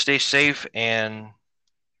love you. Stay safe and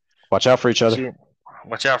watch out for each other.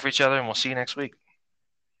 Watch out for each other, and we'll see you next week.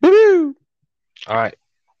 Woo-hoo! All right.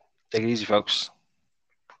 Take it easy, folks.